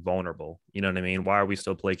being vulnerable? You know what I mean? Why are we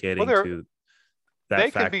still Well, placating to that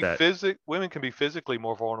they can fact be that, women can be physically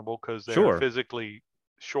more vulnerable because they're sure. physically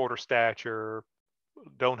shorter stature,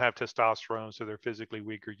 don't have testosterone, so they're physically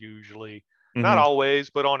weaker usually. Not Hmm. always,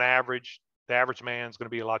 but on average, the average man's going to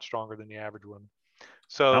be a lot stronger than the average woman.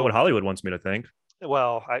 Not what So, Hollywood wants me to think.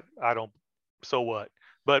 well, I don't. So what?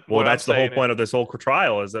 But Well, what I'm that's the whole saying is, point of this whole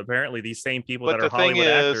trial, is that apparently these same people but that are the thing Hollywood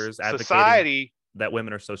is, actors advocating society that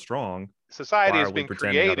women are so strong. society Why has are we been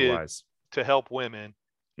pretending created otherwise? to help women,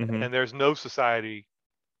 Hmm. and there's no society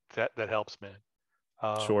that helps men.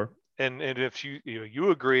 Sure. And if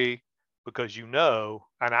you agree because you know,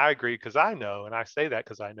 and I agree because I know, and I say that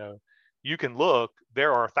because I know, you can look.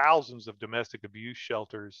 There are thousands of domestic abuse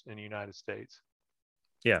shelters in the United States.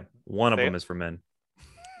 Yeah. One of They them is for men.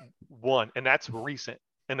 one, and that's recent.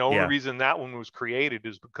 And the only Yeah. reason that one was created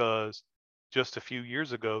is because just a few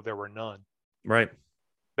years ago there were none. Right.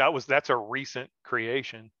 That's a recent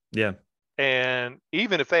creation. Yeah. And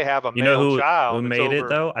even if they have a You know male who child, it's made it over.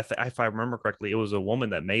 though? If I remember correctly, it was a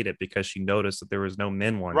woman that made it because she noticed that there was no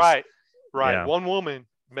men ones. Right, right. Yeah. One woman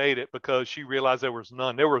made it because she realized there was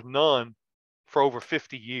none. There was none for over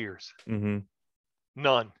 50 years. Hmm.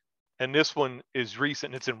 None. And this one is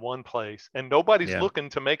recent. It's in one place, and nobody's Yeah. looking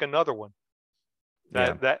to make another one.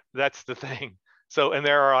 Yeah. That's the thing. So, and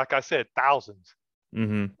there are, like I said, thousands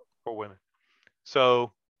Hmm. for women.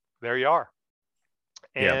 So there you are.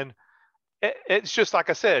 Yeah. And it's just like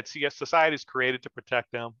I said. See, yes, society is created to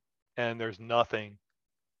protect them, and there's nothing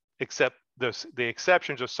except the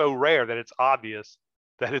exceptions are so rare that it's obvious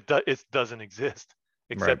that it doesn't exist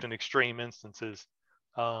Right. except in extreme instances.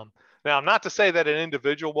 Um, Now, not to say that an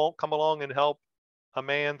individual won't come along and help a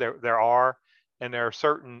man. There are, and there are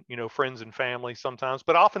certain friends and family sometimes,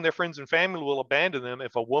 but often their friends and family will abandon them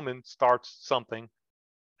if a woman starts something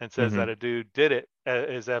and says that Hmm. a dude did it,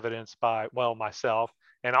 as evidenced by myself,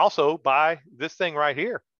 and also by this thing right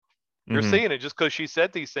here. You're Hmm. seeing it just because she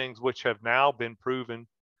said these things, which have now been proven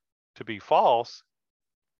to be false.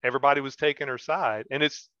 Everybody was taking her side, and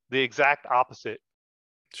it's the exact opposite.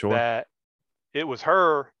 Sure. That it was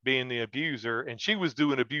her being the abuser, and she was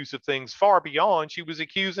doing abusive things far beyond she was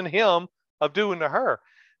accusing him of doing to her.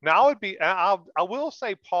 Now, I will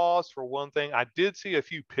say, pause for one thing. I did see a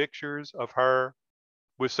few pictures of her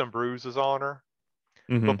with some bruises on her,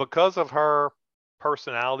 but Hmm. because of her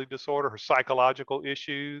personality disorder, her psychological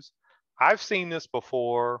issues, I've seen this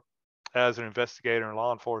before as an investigator in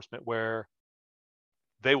law enforcement, where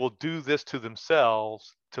they will do this to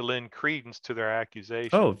themselves to lend credence to their Oh, of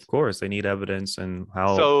accusations. course. They need evidence, and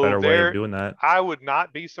how So better way of doing that? I would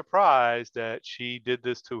not be surprised that she did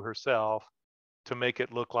this to herself to make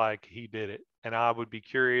it look like he did it. And I would be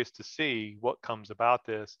curious to see what comes about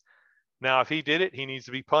this. Now, if he did it, he needs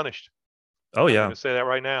to be punished. Oh I'm going yeah. to say that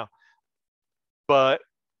right now. But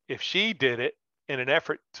if she did it in an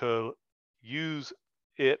effort to use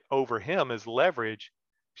it over him as leverage,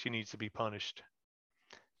 she needs to be punished.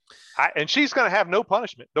 And she's going to have no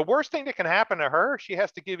punishment. The worst thing that can happen to her, she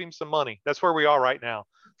has to give him some money. That's where we are right now,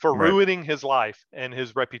 for Right. ruining his life and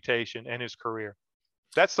his reputation and his career.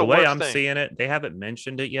 That's the The way worst I'm thing. seeing it, they haven't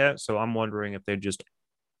mentioned it yet, so I'm wondering if they just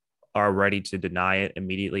are ready to deny it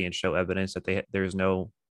immediately and show evidence that there's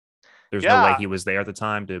no way Yeah, he was there at the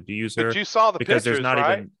time to abuse but her, you saw the because there's pictures, not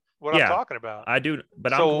right? even. What I'm Yeah, talking about. I do,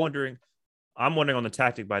 but So, I'm wondering on the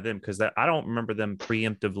tactic by them, because that I don't remember them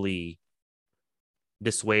preemptively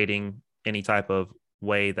dissuading any type of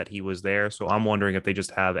way that he was there. So I'm wondering if they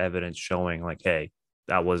just have evidence showing, like, hey,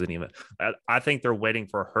 that wasn't even. I think they're waiting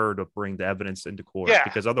for her to bring the evidence into court, yeah,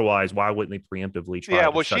 because otherwise, why wouldn't they preemptively yeah. try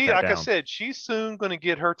to Well, shut she, that like I down? said, she's soon going to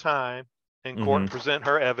get her time in court Hmm. and present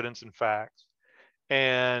her evidence and facts.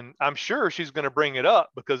 And I'm sure she's going to bring it up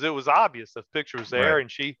because it was obvious the picture was there, Right.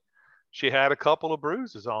 and she had a couple of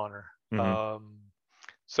bruises on her. Hmm.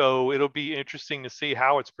 So it'll be interesting to see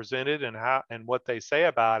how it's presented and what they say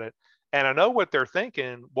about it. And I know what they're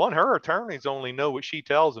thinking. One, her attorneys only know what she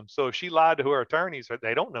tells them. So if she lied to her attorneys,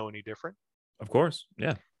 they don't know any different. Of course.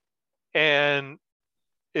 Yeah. And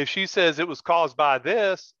if she says it was caused by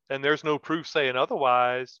this and there's no proof saying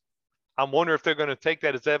otherwise, I'm wondering if they're going to take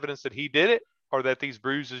that as evidence that he did it or that these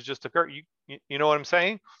bruises just occurred. You know what I'm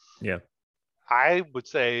saying? Yeah. I would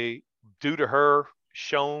say, due to her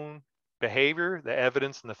shown behavior, the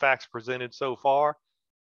evidence and the facts presented so far,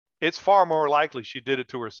 it's far more likely she did it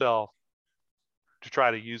to herself to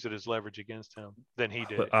try to use it as leverage against him than he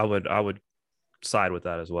did. But I would side with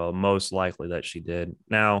that as well. Most likely that she did.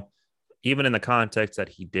 Now, even in the context that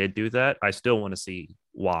he did do that, I still want to see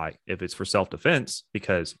why. If it's for self-defense,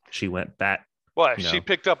 because she went back. Well, she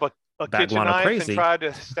picked up a kitchen knife crazy. and tried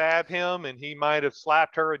to stab him, and he might have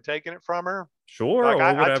slapped her and taken it from her. Sure, like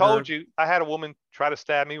or whatever. I told you, I had a woman try to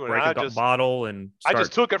stab me when break I a just bottle and I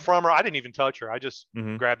just took it from her. I didn't even touch her. I just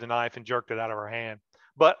Mhm. grabbed a knife and jerked it out of her hand.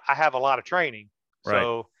 But I have a lot of training,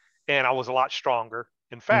 so and I was a lot stronger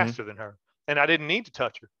and faster than her, and I didn't need to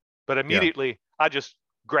touch her. But immediately, I just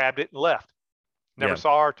grabbed it and left. Never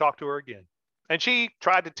saw her, talked to her again. And she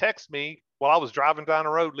tried to text me while I was driving down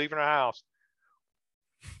the road, leaving her house.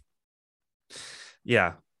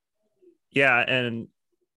 Yeah. And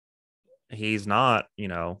he's not,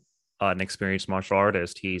 an experienced martial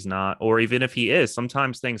artist. He's not, or even if he is,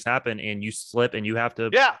 sometimes things happen and you slip and you have to,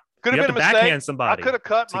 could have been a mistake. Backhand somebody. I could have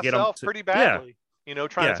cut myself pretty badly,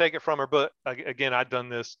 trying to take it from her. But again, I'd done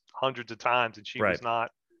this hundreds of times and she was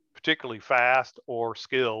not particularly fast or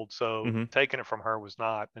skilled. So taking it from her was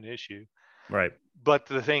not an issue. Right. But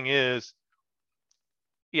the thing is,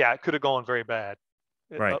 it could have gone very bad.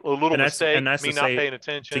 Right. A little mistake, and that's me not paying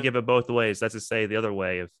attention. To give it both ways. That's to say the other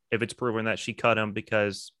way. If it's proven that she cut him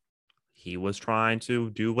because he was trying to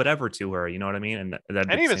do whatever to her, you know what I mean? And that'd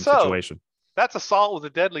be the same situation. That's assault with a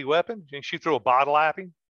deadly weapon. And she threw a bottle at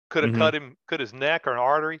him. Could have cut his neck or an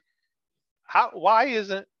artery. Why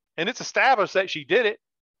isn't, and it's established that she did it.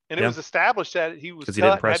 And it was established that he was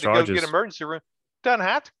cut, had to go get emergency room. Doesn't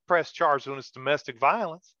have to press charges when it's domestic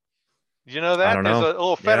violence. You know that? There's a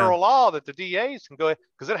little federal law that the DAs can go ahead,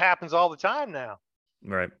 because it happens all the time now.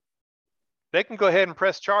 Right. They can go ahead and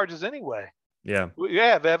press charges anyway. Yeah. We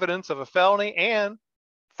have evidence of a felony and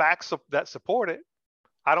facts that support it.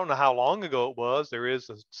 I don't know how long ago it was. There is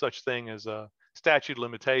such thing as a statute of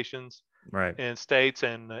limitations in states,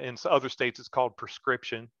 and in other states it's called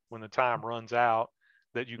prescription, when the time runs out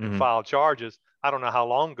that you can file charges. I don't know how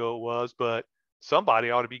long ago it was, but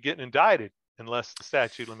somebody ought to be getting indicted unless the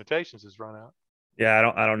statute of limitations is run out.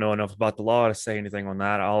 Yeah, I don't know enough about the law to say anything on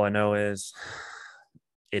that. All I know is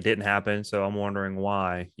it didn't happen, so I'm wondering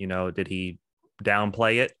why. Did he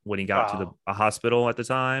downplay it when he got to the hospital at the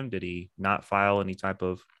time? Did he not file any type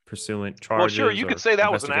of pursuant charges? Well, sure, you could say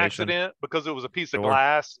that was an accident because it was a piece of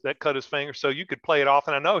glass that cut his finger, so you could play it off.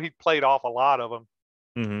 And I know he played off a lot of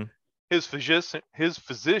them. His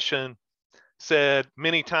physician said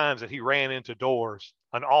many times that he ran into doors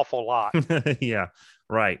an awful lot. Yeah,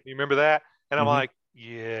 right. You remember that? And I'm like,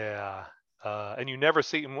 yeah. And you never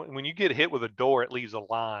see, when you get hit with a door, it leaves a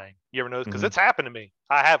line. You ever notice? Because it's happened to me.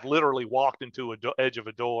 I have literally walked into a edge of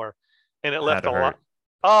a door and it left a lot.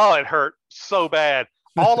 Oh, it hurt so bad.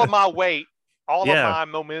 All of my weight, all of my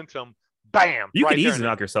momentum, bam. You could easily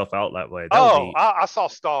knock yourself out that way. I saw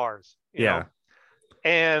stars. You know? Yeah.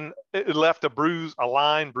 And it left a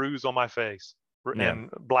line bruise on my face and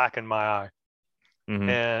blackened my eye.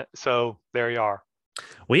 And so there you are.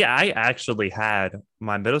 Well, I actually had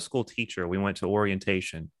my middle school teacher. We went to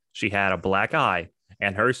orientation. She had a black eye,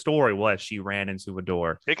 and her story was she ran into a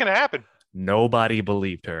door. It can happen. Nobody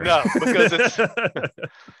believed her. No, because it's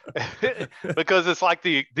because it's like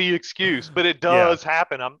the excuse, but it does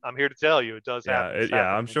happen. I'm here to tell you, it does happen.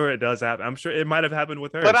 I'm sure it does happen. I'm sure it might have happened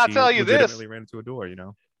with her. But I'll tell you this: ran into a door.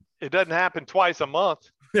 It doesn't happen twice a month.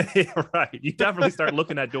 Right. You definitely start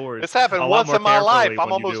looking at doors. It's happened once in my life.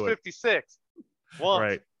 I'm almost 56. Once.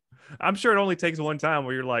 Right. I'm sure it only takes one time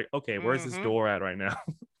where you're like, okay, where's this door at right now?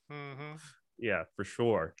 Yeah, for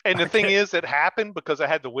sure. And the thing is, it happened because I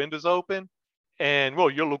had the windows open, and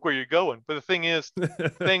you'll look where you're going. But the thing is,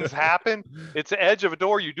 things happen. It's the edge of a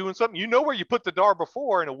door. You're doing something. You know where you put the door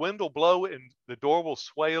before, and a wind will blow it, and the door will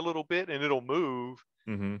sway a little bit, and it'll move.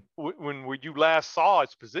 When you last saw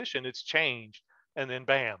its position, it's changed, and then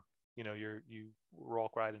bam, you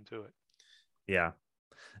walk right into it. Yeah.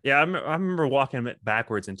 Yeah, I remember walking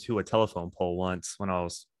backwards into a telephone pole once when I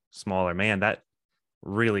was smaller. Man, that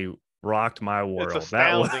really rocked my world. It's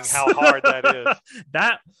astounding how hard that is.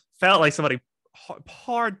 That felt like somebody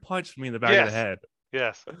hard punched me in the back of the head.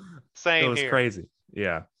 Yes, same here. It was crazy.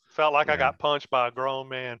 Yeah. Felt like I got punched by a grown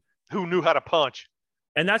man who knew how to punch.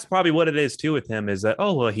 And that's probably what it is too with him is that,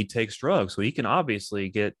 oh, well, he takes drugs. So he can obviously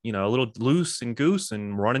get, a little loose and goose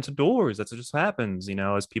and run into doors. That's what just happens,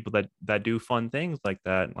 as people that do fun things like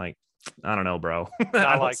that. Like, I don't know, bro.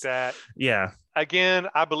 Not like that. Yeah. Again,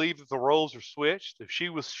 I believe that the roles are switched. If she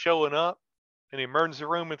was showing up in the emergency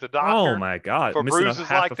room with the Oh doctor my God. for Missing a bruises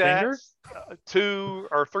half like a that finger. 2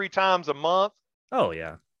 or 3 times a month Oh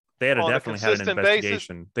yeah. They had on a definitely had an consistent basis,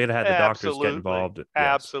 investigation. They'd have had the doctors get absolutely, involved. Yes.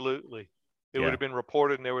 absolutely, it would Yeah. have been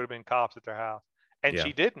reported and there would have been cops at their house. And Yeah.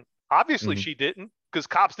 she didn't. Obviously, Hmm. she didn't because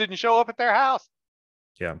cops didn't show up at their house.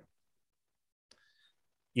 Yeah.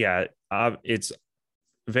 Yeah. It's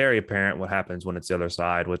very apparent what happens when it's the other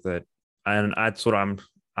side with it. And that's what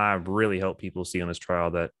I really hope people see on this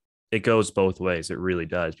trial, that it goes both ways. It really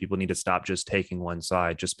does. People need to stop just taking one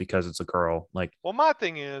side just because it's a girl. Like, Well, my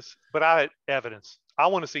thing is, but I evidence. I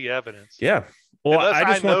want to see evidence. yeah. Well, Unless I I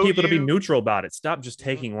just want know people to be you. neutral about it. Stop just Mhm.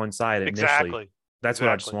 taking one side initially. Exactly. That's what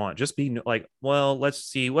I just Exactly. want. Just be like, well, let's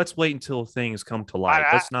see. Let's wait until things come to light.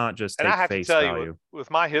 I Let's not just and I take have to face tell you, value. with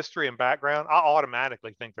my history and background, I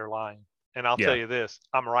automatically think they're lying. And I'll tell Yeah. you this: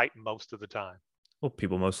 I'm right most of the time. Well,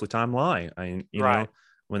 people most of the time lie. Right.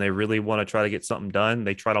 When they really want to try to get something done,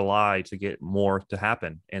 they try to lie to get more to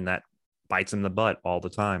happen. And that bites in the butt all the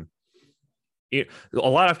time. A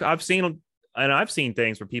lot of I've seen, and I've seen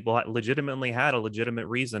things where people legitimately had a legitimate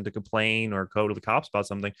reason to complain or go to the cops about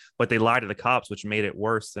something, but they lied to the cops, which made it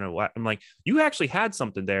worse than it was. I'm like, you actually had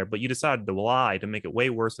something there, but you decided to lie to make it way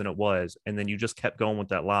worse than it was, and then you just kept going with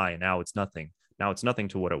that lie, and now it's nothing. Now it's nothing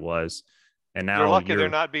to what it was, and They're now lucky they're you're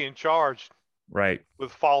not being charged right.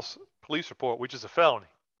 with false police report, which is a felony.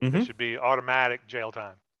 It Mm-hmm. should be automatic jail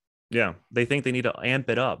time. Yeah, they think they need to amp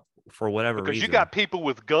it up for whatever Because you reason. got people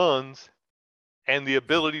with guns and the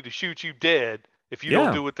ability to shoot you dead if you don't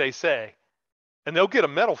Yeah. do what they say. And they'll get a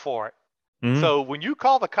medal for it. Mm-hmm. So when you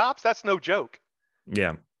call the cops, that's no joke.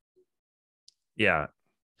 Yeah. Yeah.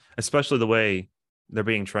 Especially the way they're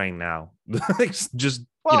being trained now. Just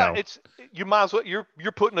Well, it's you might as well you're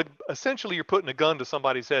putting essentially you're putting a gun to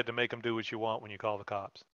somebody's head to make them do what you want when you call the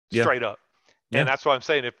cops. yeah, Straight up. And yeah, that's what I'm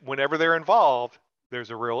saying. If whenever they're involved, there's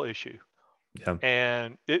a real issue. yeah,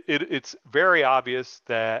 And it's very obvious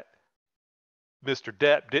that Mr.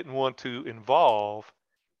 Depp didn't want to involve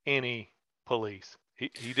any police.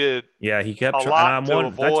 He did yeah. He kept a trying, and lot I'm to one.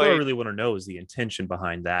 That's what I avoid. really want to know is the intention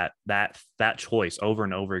behind that choice over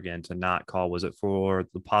and over again to not call. Was it for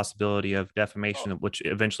the possibility of defamation, which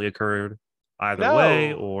eventually occurred either way,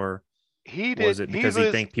 No, or he was did. it because he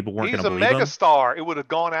think people weren't going He's to a believe him? megastar. It would have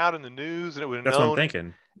gone out in the news and it would have That's what I'm known,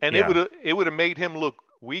 thinking. and Yeah, it would have made him look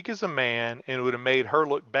weak as a man, and it would have made her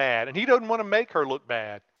look bad. And he doesn't want to make her look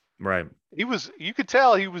bad. right. You could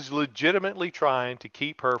tell he was legitimately trying to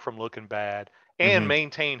keep her from looking bad and Mm-hmm.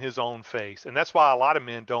 maintain his own face. And that's why a lot of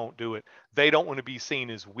men don't do it. They don't want to be seen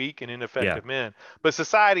as weak and Yeah, ineffective men. But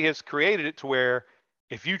society has created it to where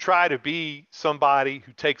if you try to be somebody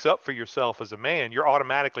who takes up for yourself as a man, you're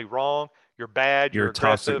automatically wrong, you're bad, your you're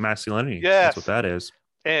toxic aggressive. masculinity. That's what Yes. that is.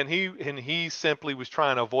 And he simply was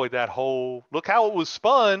trying to avoid that whole look how it was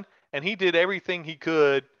spun, and he did everything he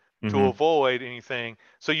could to Mm-hmm. avoid anything.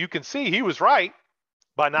 So you can see he was right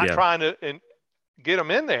by not Yeah. trying to get him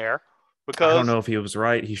in there I don't because know if he was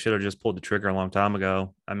right. He should have just pulled the trigger a long time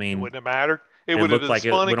ago. I it mean, wouldn't have mattered. It it would have looked been like it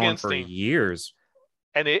spun went on against for him. years.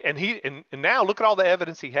 And now look at all the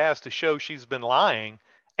evidence he has to show she's been lying,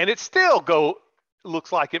 and it still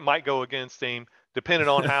looks like it might go against him depending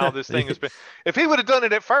on how this thing has been. If he would have done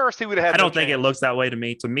it at first, he would have I had no don't think it chance. looks that way to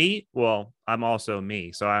me. To me, well, I'm also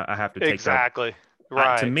me. So I have to take that. Exactly. To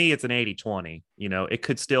Right. me, it's an 80-20. It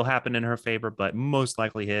could still happen in her favor, but most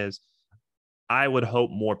likely his. I would hope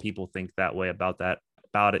more people think that way about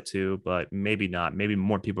it too, but maybe not. Maybe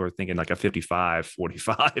more people are thinking like a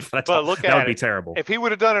 55-45. But look That would at be it. terrible. If he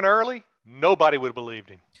would have done it early, nobody would have believed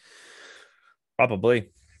him. Probably.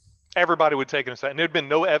 Everybody would take it aside. And there'd been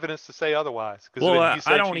no evidence to say otherwise because Well, he I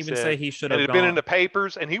said, don't she even say said, he should and it have had been in gone. the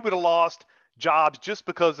papers, and he would have lost jobs just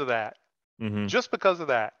because of that. Mhm. Just because of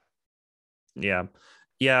that. Yeah.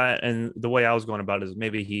 Yeah. And the way I was going about it is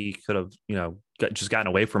maybe he could have, just gotten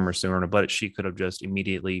away from her sooner, but she could have just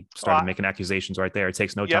immediately started Well, making accusations right there. It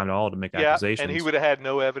takes no yep. time at all to make Yeah. And he accusations. would have had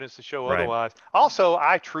no evidence to show Right. otherwise. Also,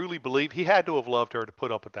 I truly believe he had to have loved her to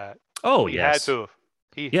put up with that. Oh, He had yes. to have.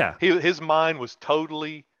 Yeah. His mind was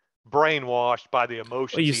totally brainwashed by the Well,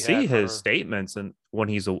 emotions you he had see for his her. statements, and when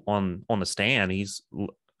he's on the stand,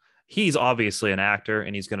 he's obviously an actor,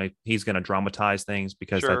 and he's gonna dramatize things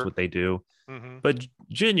because that's Sure. what they do. Mm-hmm. But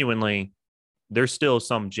genuinely, there's still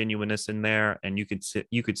some genuineness in there, and you could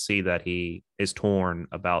see that he is torn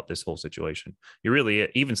about this whole situation. You really,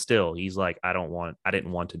 even still, he's like, I didn't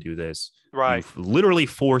want to do this. Right. You've literally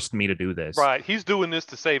forced me to do this. Right. He's doing this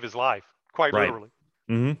to save his life, quite Right. literally.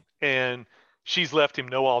 Mm-hmm. And she's left him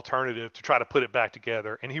no alternative to try to put it back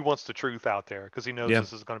together. And he wants the truth out there because he knows Yeah.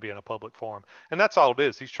 this is going to be in a public forum. And that's all it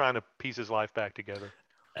is. He's trying to piece his life back together.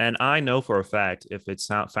 And I know for a fact, if it's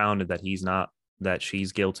not founded that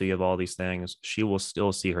she's guilty of all these things, she will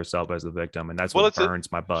still see herself as the victim, and that's what burns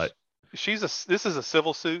my butt. This is a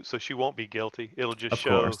civil suit, so she won't be guilty. It'll just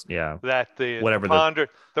show yeah, that the litigation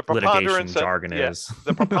preponderance jargon is.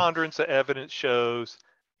 The preponderance of evidence shows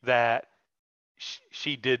that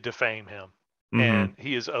she did defame him, and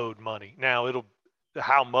he is owed money. Now,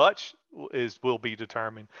 how much will be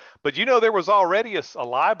determined. But there was already a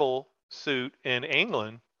libel suit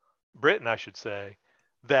in Britain, I should say,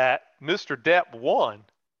 that Mr. Depp won,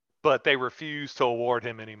 but they refused to award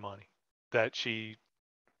him any money.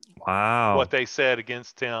 What they said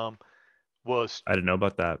against him was, I didn't know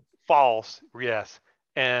about that. False, yes.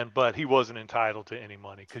 But he wasn't entitled to any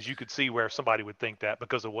money, because you could see where somebody would think that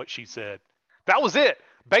because of what she said. That was it.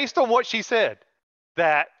 Based on what she said,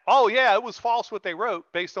 that, oh yeah, it was false what they wrote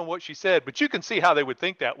based on what she said, but you can see how they would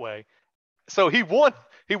think that way. So he won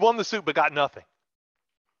the suit, but got nothing.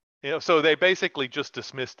 So they basically just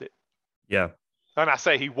dismissed it. Yeah. And I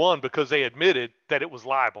say he won because they admitted that it was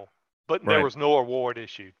libel, but there was no award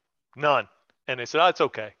issued. None. And they said, oh, it's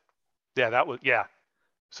okay. Yeah.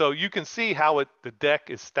 So you can see how the deck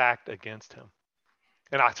is stacked against him.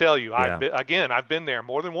 And I tell you, I've been there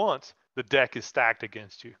more than once. The deck is stacked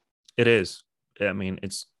against you. It is. I mean,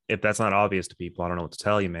 if that's not obvious to people, I don't know what to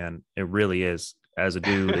tell you, man. It really is. As a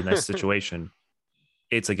dude in this situation,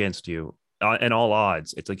 it's against you. In all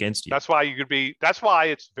odds, it's against you. That's why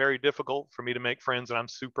it's very difficult for me to make friends, and I'm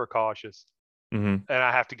super cautious. And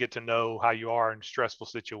I have to get to know how you are in stressful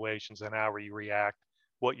situations and how you react,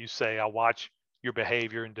 what you say. I watch your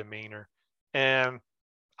behavior and demeanor. And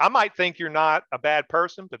I might think you're not a bad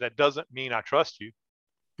person, but that doesn't mean I trust you.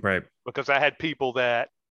 Right. Because I had people that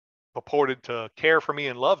purported to care for me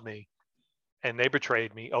and love me, and they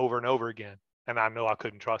betrayed me over and over again. And I know I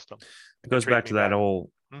couldn't trust them. It goes back to that whole,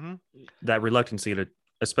 that reluctancy to,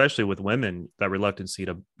 especially with women, that reluctancy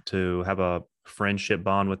to have a friendship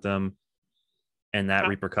bond with them, and that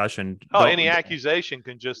repercussion. Any accusation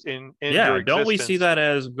can just end your existence. Don't we see that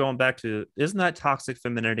as going back to, isn't that toxic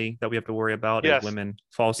femininity that we have to worry about as women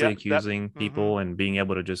falsely accusing people and being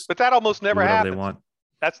able to just, but that almost never happens. They want.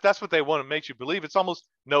 That's what they want to make you believe. It's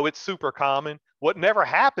it's super common. What never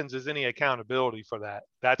happens is any accountability for that.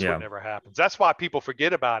 That's what never happens. That's why people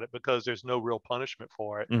forget about it, because there's no real punishment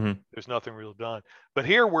for it. There's nothing real done. But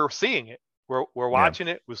here we're seeing it. We're watching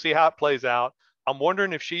it. We'll see how it plays out. I'm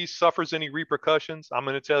wondering if she suffers any repercussions. I'm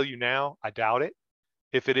going to tell you now, I doubt it.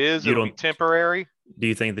 If it is, it'll be temporary. Do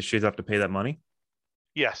you think that she'd have to pay that money?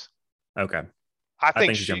 Yes. Okay. I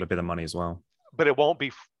think she's going to pay the money as well. But it won't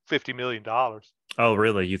be $50 million. Oh,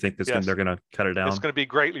 really? You think they're going to cut it down? It's going to be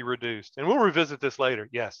greatly reduced. And we'll revisit this later.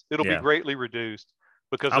 Yes, it'll be greatly reduced,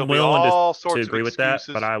 because I'm willing to agree with that,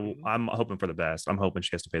 excuses. but I'm hoping for the best. I'm hoping she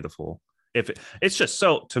has to pay the full. It's just,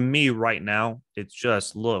 so to me right now, it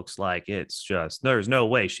just looks like there's no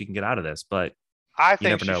way she can get out of this. But I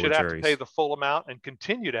think she should have to pay the full amount and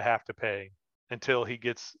continue to have to pay until he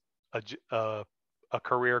gets a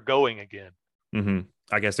career going again.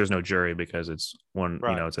 I guess there's no jury because it's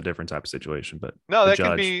it's a different type of situation. But no, that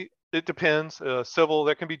can be. It depends. Civil,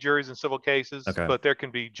 there can be juries in civil cases, but there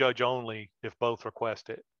can be judge only if both request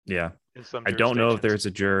it. Yeah. I don't know if there's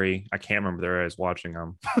a jury. I can't remember there. I was watching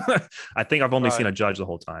them. I think I've only seen a judge the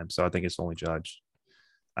whole time, so I think it's only judge.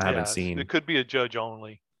 I haven't seen. It could be a judge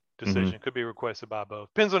only decision. It could be requested by both.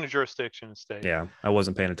 Depends on the jurisdiction and state. Yeah, I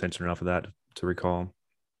wasn't paying attention enough of that to recall.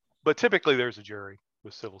 But typically, there's a jury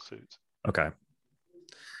with civil suits. Okay.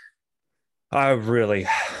 I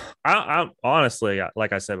honestly,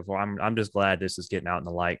 like I said before, I'm just glad this is getting out in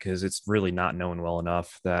the light, because it's really not known well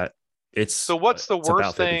enough that it's. So what's the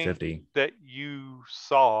worst thing that you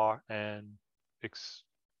saw in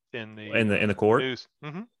the court news?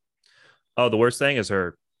 Oh, the worst thing is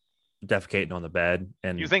her defecating on the bed.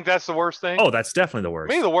 And you think that's the worst thing? Oh, that's definitely the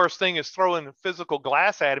worst. To me, the worst thing is throwing a physical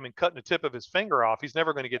glass at him and cutting the tip of his finger off. He's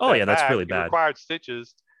never going to get that back. That's really bad. He required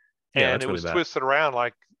stitches, and it really was bad. Twisted around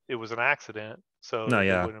like it was an accident. So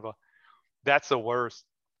that's the worst.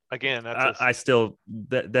 Again, I still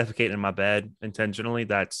defecate in my bed intentionally.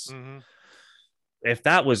 That's if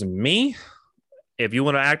that was me. If you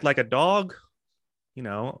want to act like a dog,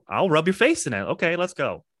 I'll rub your face in it. Okay, let's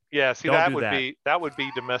go. Yeah, see, Don't do that. that would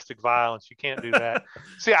be domestic violence. You can't do that.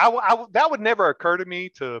 See, that would never occur to me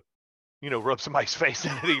to, rub somebody's face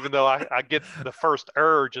in it, even though I get the first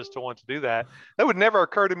urge as to want to do that. That would never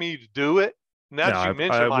occur to me to do it. Now No, that you I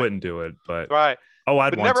mention, like, wouldn't do it, but right, oh,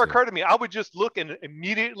 I'd but want never to. occurred to me. I would just look and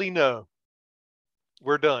immediately know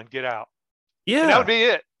we're done. Get out, and that would Yeah, be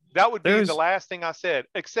it. That would be the there's last thing I said,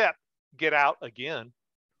 except get out again.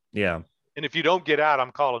 yeah, And if you don't get out,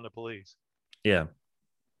 I'm calling the police. yeah.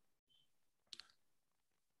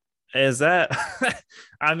 Is that?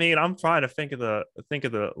 I mean, I'm trying to think of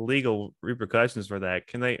the legal repercussions for that.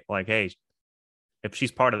 Can they like, hey, if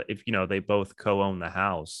she's part of, if they both co-own the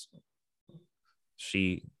house,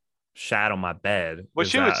 she shat on my bed. Well,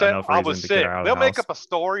 Is she would that say enough I was reason to get her sick. out of They'll the make house? up a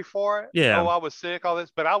story for it. Oh, Yeah, I was sick, all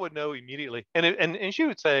this, but I would know immediately. And she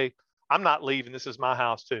would say, "I'm not leaving. This is my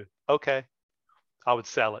house too." Okay, I would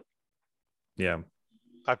sell it. yeah,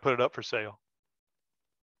 I'd put it up for sale,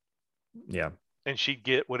 yeah. and she'd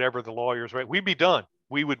get whatever the lawyers rate. We'd be done.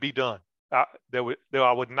 We would be done. I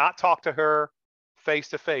would not talk to her face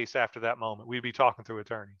to face after that moment. We'd be talking through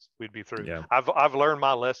attorneys. We'd be through. Yeah. I've learned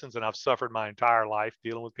my lessons, and I've suffered my entire life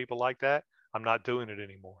dealing with people like that. I'm not doing it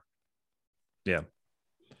anymore. Yeah.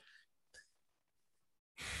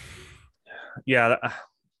 Yeah.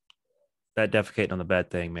 That defecating on the bed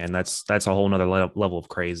thing, man, that's a whole nother level of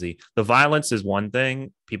crazy. The violence is one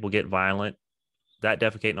thing. People get violent. That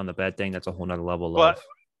defecating on the bed thing, that's a whole nother level But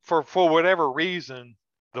of. for whatever reason,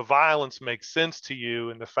 the violence makes sense to you,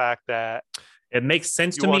 and the fact that It makes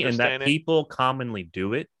sense to you me, and that understand it. people commonly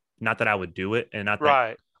do it. Not that I would do it, and not that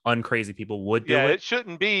Right. uncrazy people would Yeah, do it. it It's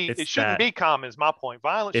shouldn't that be common is my point.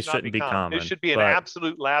 Violence it should not be shouldn't be common. It common, should be an but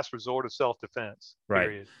absolute last resort of self-defense. right.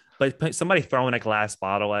 Period. But somebody throwing a glass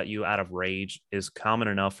bottle at you out of rage is common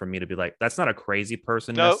enough for me to be like, that's not a crazy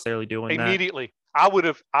person No, necessarily doing that. immediately. I would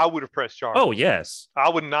have pressed charges. Oh, yes. I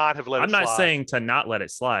would not have let I'm it not slide. saying to not let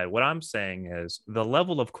it slide. What I'm saying is the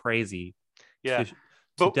level of crazy Yeah. to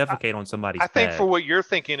But defecate on somebody's I think for bed what you're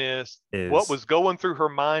thinking is what is was going through her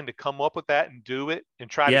mind to come up with that and do it and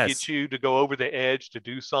try to get yes. you to go over the edge to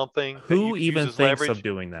do something that you Who could use even as thinks of leverage.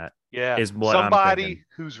 doing that Yeah. is what I'm Somebody thinking.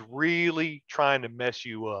 who's really trying to mess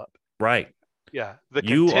you up. Right. Yeah. The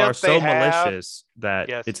You are contempt they so have. malicious that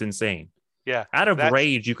Yes. it's insane. Yeah. Out of That's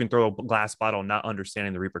rage, you can throw a glass bottle, not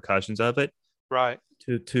understanding the repercussions of it. right.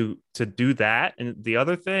 To do that, and the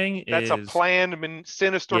other thing That's a is, planned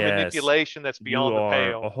sinister yes, manipulation that's you beyond the are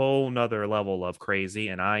pale. a whole nother level of crazy,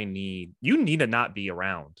 and you need to not be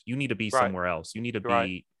around. You need to be Right. somewhere else. You need to Right.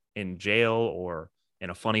 be in jail or in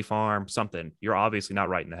a funny farm, something. You're obviously not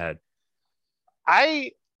right in the head.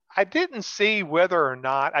 I didn't see whether or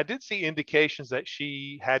not I did see indications that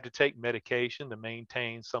she had to take medication to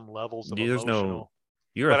maintain some levels of There's no, emotional,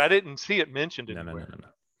 you're but a I didn't see it mentioned no, no, no, anywhere. no, no.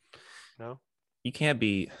 No. You can't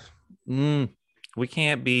be. We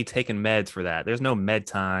can't be taking meds for that. There's no med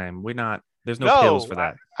time. We're not. There's no pills for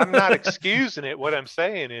that. I'm not excusing it. What I'm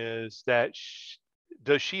saying is that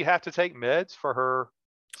does she have to take meds for her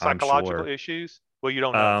I'm psychological sure. issues? Well, you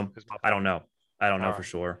don't know. I don't know. I don't know All for right.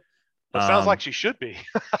 sure. Well, it sounds like she should be.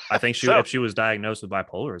 I think So, if she was diagnosed with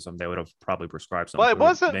bipolarism, they would have probably prescribed something.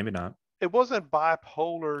 well, for it. Maybe not, it wasn't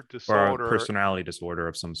bipolar or a disorder. personality disorder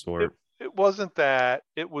of some sort. It wasn't that.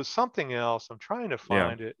 It was something else. I'm trying to Yeah.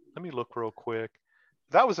 find it. Let me look real quick.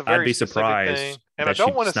 That was a I'd very be specific surprised thing. And I that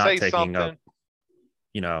don't want to she's not say taking something.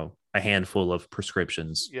 up, a handful of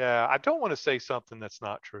prescriptions. Yeah, I don't want to say something that's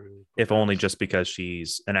not true. If only just because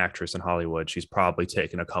she's an actress in Hollywood, she's probably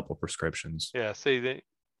taken a couple prescriptions. Yeah, see,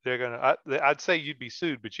 they're gonna. I'd say you'd be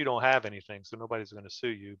sued, but you don't have anything, so nobody's gonna sue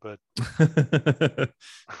you. But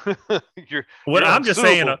you're I'm just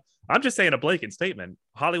saying. unsuable. I'm just saying a blanket statement.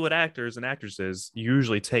 Hollywood actors and actresses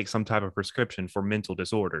usually take some type of prescription for mental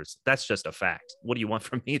disorders. That's just a fact. What do you want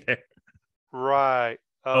from me there? Right.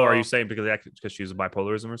 Are you saying because she's a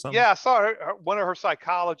bipolarism or something? Yeah, I saw one of her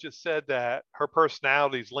psychologists said that her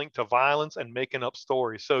personality is linked to violence and making up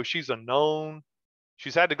stories. So she's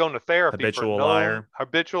she's had to go into therapy Habitual for liar.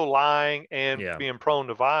 habitual lying and Yeah. being prone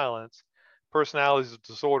to violence. Personality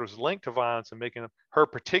disorders linked to violence and making her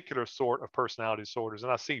particular sort of personality disorders.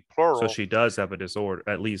 And I see plural. So she does have a disorder.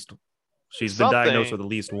 At least she's been Something. diagnosed with at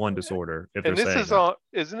least one disorder. If And they're this saying is that.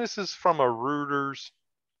 isn't this is from a Reuters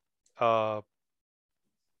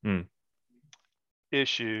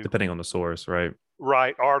issue, Depending on the source, right?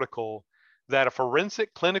 right, article, that a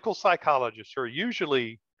forensic clinical psychologist, who are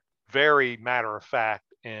usually very matter of fact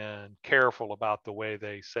and careful about the way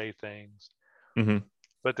they say things, Mm-hmm.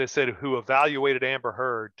 but they said who evaluated Amber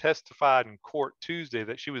Heard testified in court Tuesday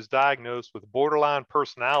that she was diagnosed with borderline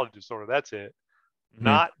personality disorder. That's it. Mm-hmm.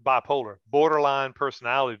 Not bipolar, borderline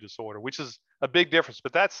personality disorder, which is a big difference.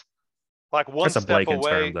 But that's like one That's a step blatant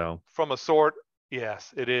term, away though. from a sort.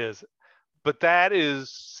 Yes, it is. But that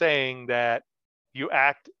is saying that you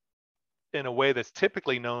act in a way that's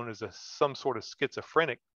typically known as some sort of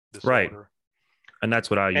schizophrenic Right. disorder. And that's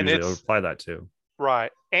what I And usually it's apply that to.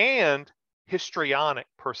 right. And histrionic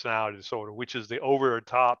personality disorder, which is the over the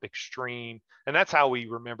top extreme. And that's how we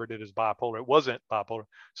remembered it as bipolar. It wasn't bipolar.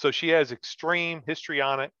 So she has extreme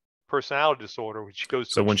histrionic personality disorder, which goes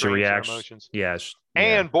to So when she extremes in her reacts, emotions, yeah,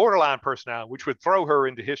 yeah, and borderline personality, which would throw her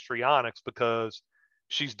into histrionics because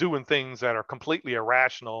she's doing things that are completely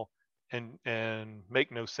irrational and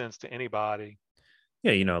make no sense to anybody.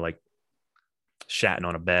 yeah, like shatting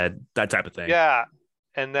on a bed, that type of thing. Yeah.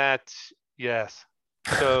 And that's, yes.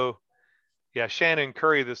 So, yeah, Shannon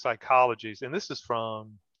Curry, the psychologist, and this is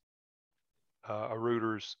from a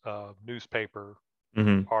Reuters newspaper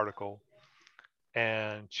Mm-hmm. article,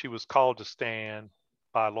 and she was called to stand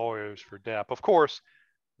by lawyers for Depp. Of course,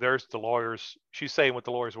 there's the lawyers. She's saying what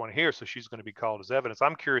the lawyers want to hear, so she's going to be called as evidence.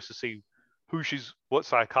 I'm curious to see what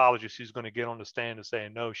psychologist she's going to get on the stand and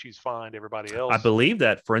saying no, she's fine. Everybody I else, believe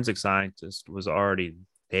that forensic scientist was already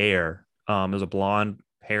there. It was a blonde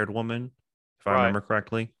haired woman, if I right, remember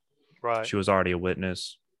correctly. right, She was already a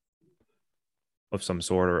witness of some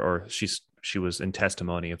sort, or she was in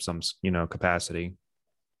testimony of some capacity.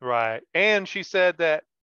 right. And she said that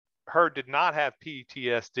her did not have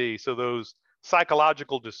PTSD, so those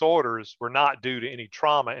psychological disorders were not due to any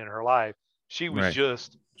trauma in her life. She was Right.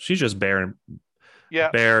 just, She's just yeah,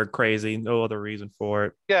 bare crazy, no other reason for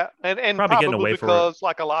it. yeah, and Probably getting probably away for it. because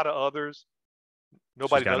like a lot of others, She's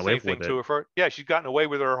nobody gotten does away anything with it. to her. Yeah, she's gotten away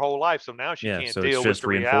with her whole life, so now she Yeah. can't So it's deal with just the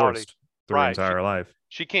reality. reinforced through her Right. She entire life.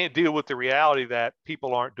 she can't deal with the reality that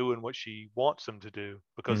people aren't doing what she wants them to do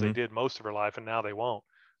because they Mm-hmm. did most of her life and now they won't.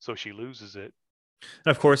 So she loses it.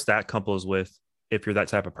 And of course, that couples with, if you're that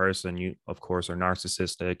type of person, you of course are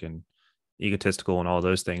narcissistic and egotistical, and all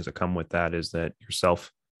those things that come with that is that you're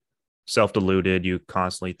self deluded. You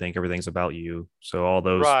constantly think everything's about you. So all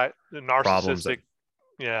those Right. The problems that narcissistic.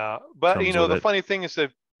 Yeah. But comes with the it. funny thing is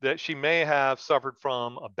that she may have suffered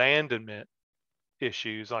from abandonment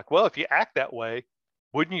issues. Like, well, if you act that way,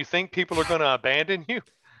 wouldn't you think people are going to abandon you?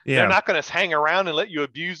 They're Yeah. not going to hang around and let you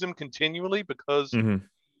abuse them continually because Mm-hmm.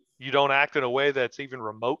 you don't act in a way that's even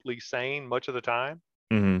remotely sane much of the time.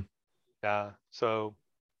 Mm-hmm. Yeah. So,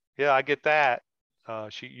 yeah, I get that.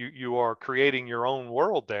 You are creating your own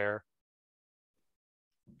world there.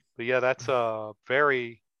 But yeah, that's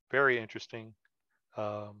very, very interesting.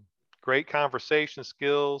 Um, Great conversation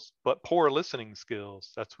skills, but poor listening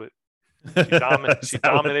skills. That's what Is she that what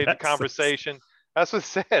dominated the that says? conversation. That's what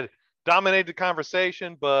it said. Dominated the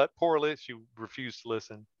conversation, but poorly she refused to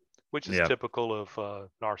listen, which is Yeah. typical of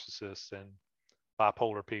narcissists and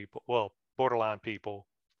bipolar people. Well, borderline people.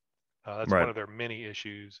 That's one Right. of their many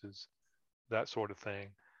issues is that sort of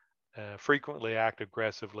thing. Frequently act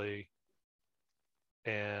aggressively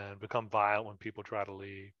and become violent when people try to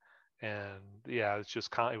leave. And yeah, it's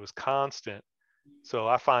just it was constant. So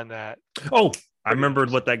I find that Oh, I pretty remembered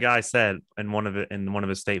what interesting. that guy said in one of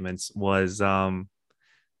his statements was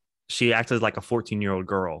she acted like a 14-year-old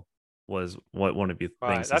girl was what one of the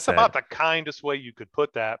Right. things he That's said. about the kindest way you could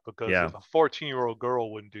put that because Yeah. a 14-year-old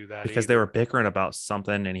girl wouldn't do that Because they were either. bickering about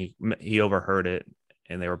something and he overheard it,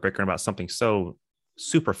 and they were bickering about something so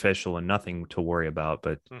superficial and nothing to worry about,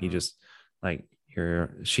 but he Hmm. just like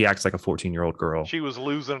she acts like a 14-year-old girl. She was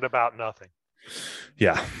losing it about nothing.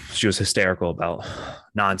 Yeah, she was hysterical about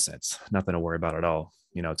nonsense, nothing to worry about at all,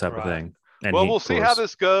 type of Right. thing. And Well, he we'll of see how course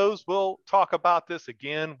this goes. We'll talk about this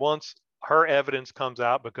again once her evidence comes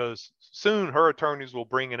out because soon her attorneys will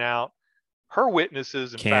bring it out her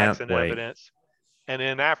witnesses and facts can't and wait. evidence. And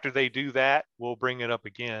then after they do that, we'll bring it up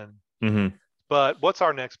again. Mm-hmm. But what's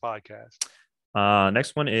our next podcast?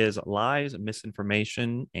 Next one is lies,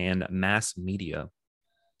 misinformation, and mass media.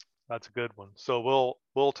 That's a good one. So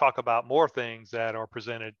we'll talk about more things that are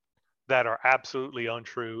presented that are absolutely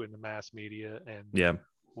untrue in the mass media and Yeah.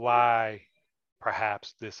 why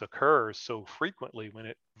perhaps this occurs so frequently when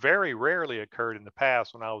it very rarely occurred in the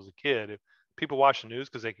past when I was a kid. If people watch the news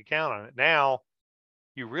because they could count on it. Now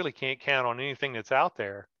you really can't count on anything that's out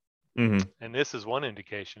there. Mm-hmm. And this is one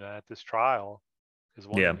indication of that. This trial is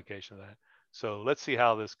one Yeah. indication of that. So let's see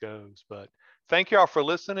how this goes. But thank y'all for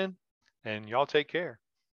listening and y'all take care.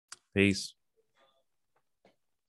 Peace.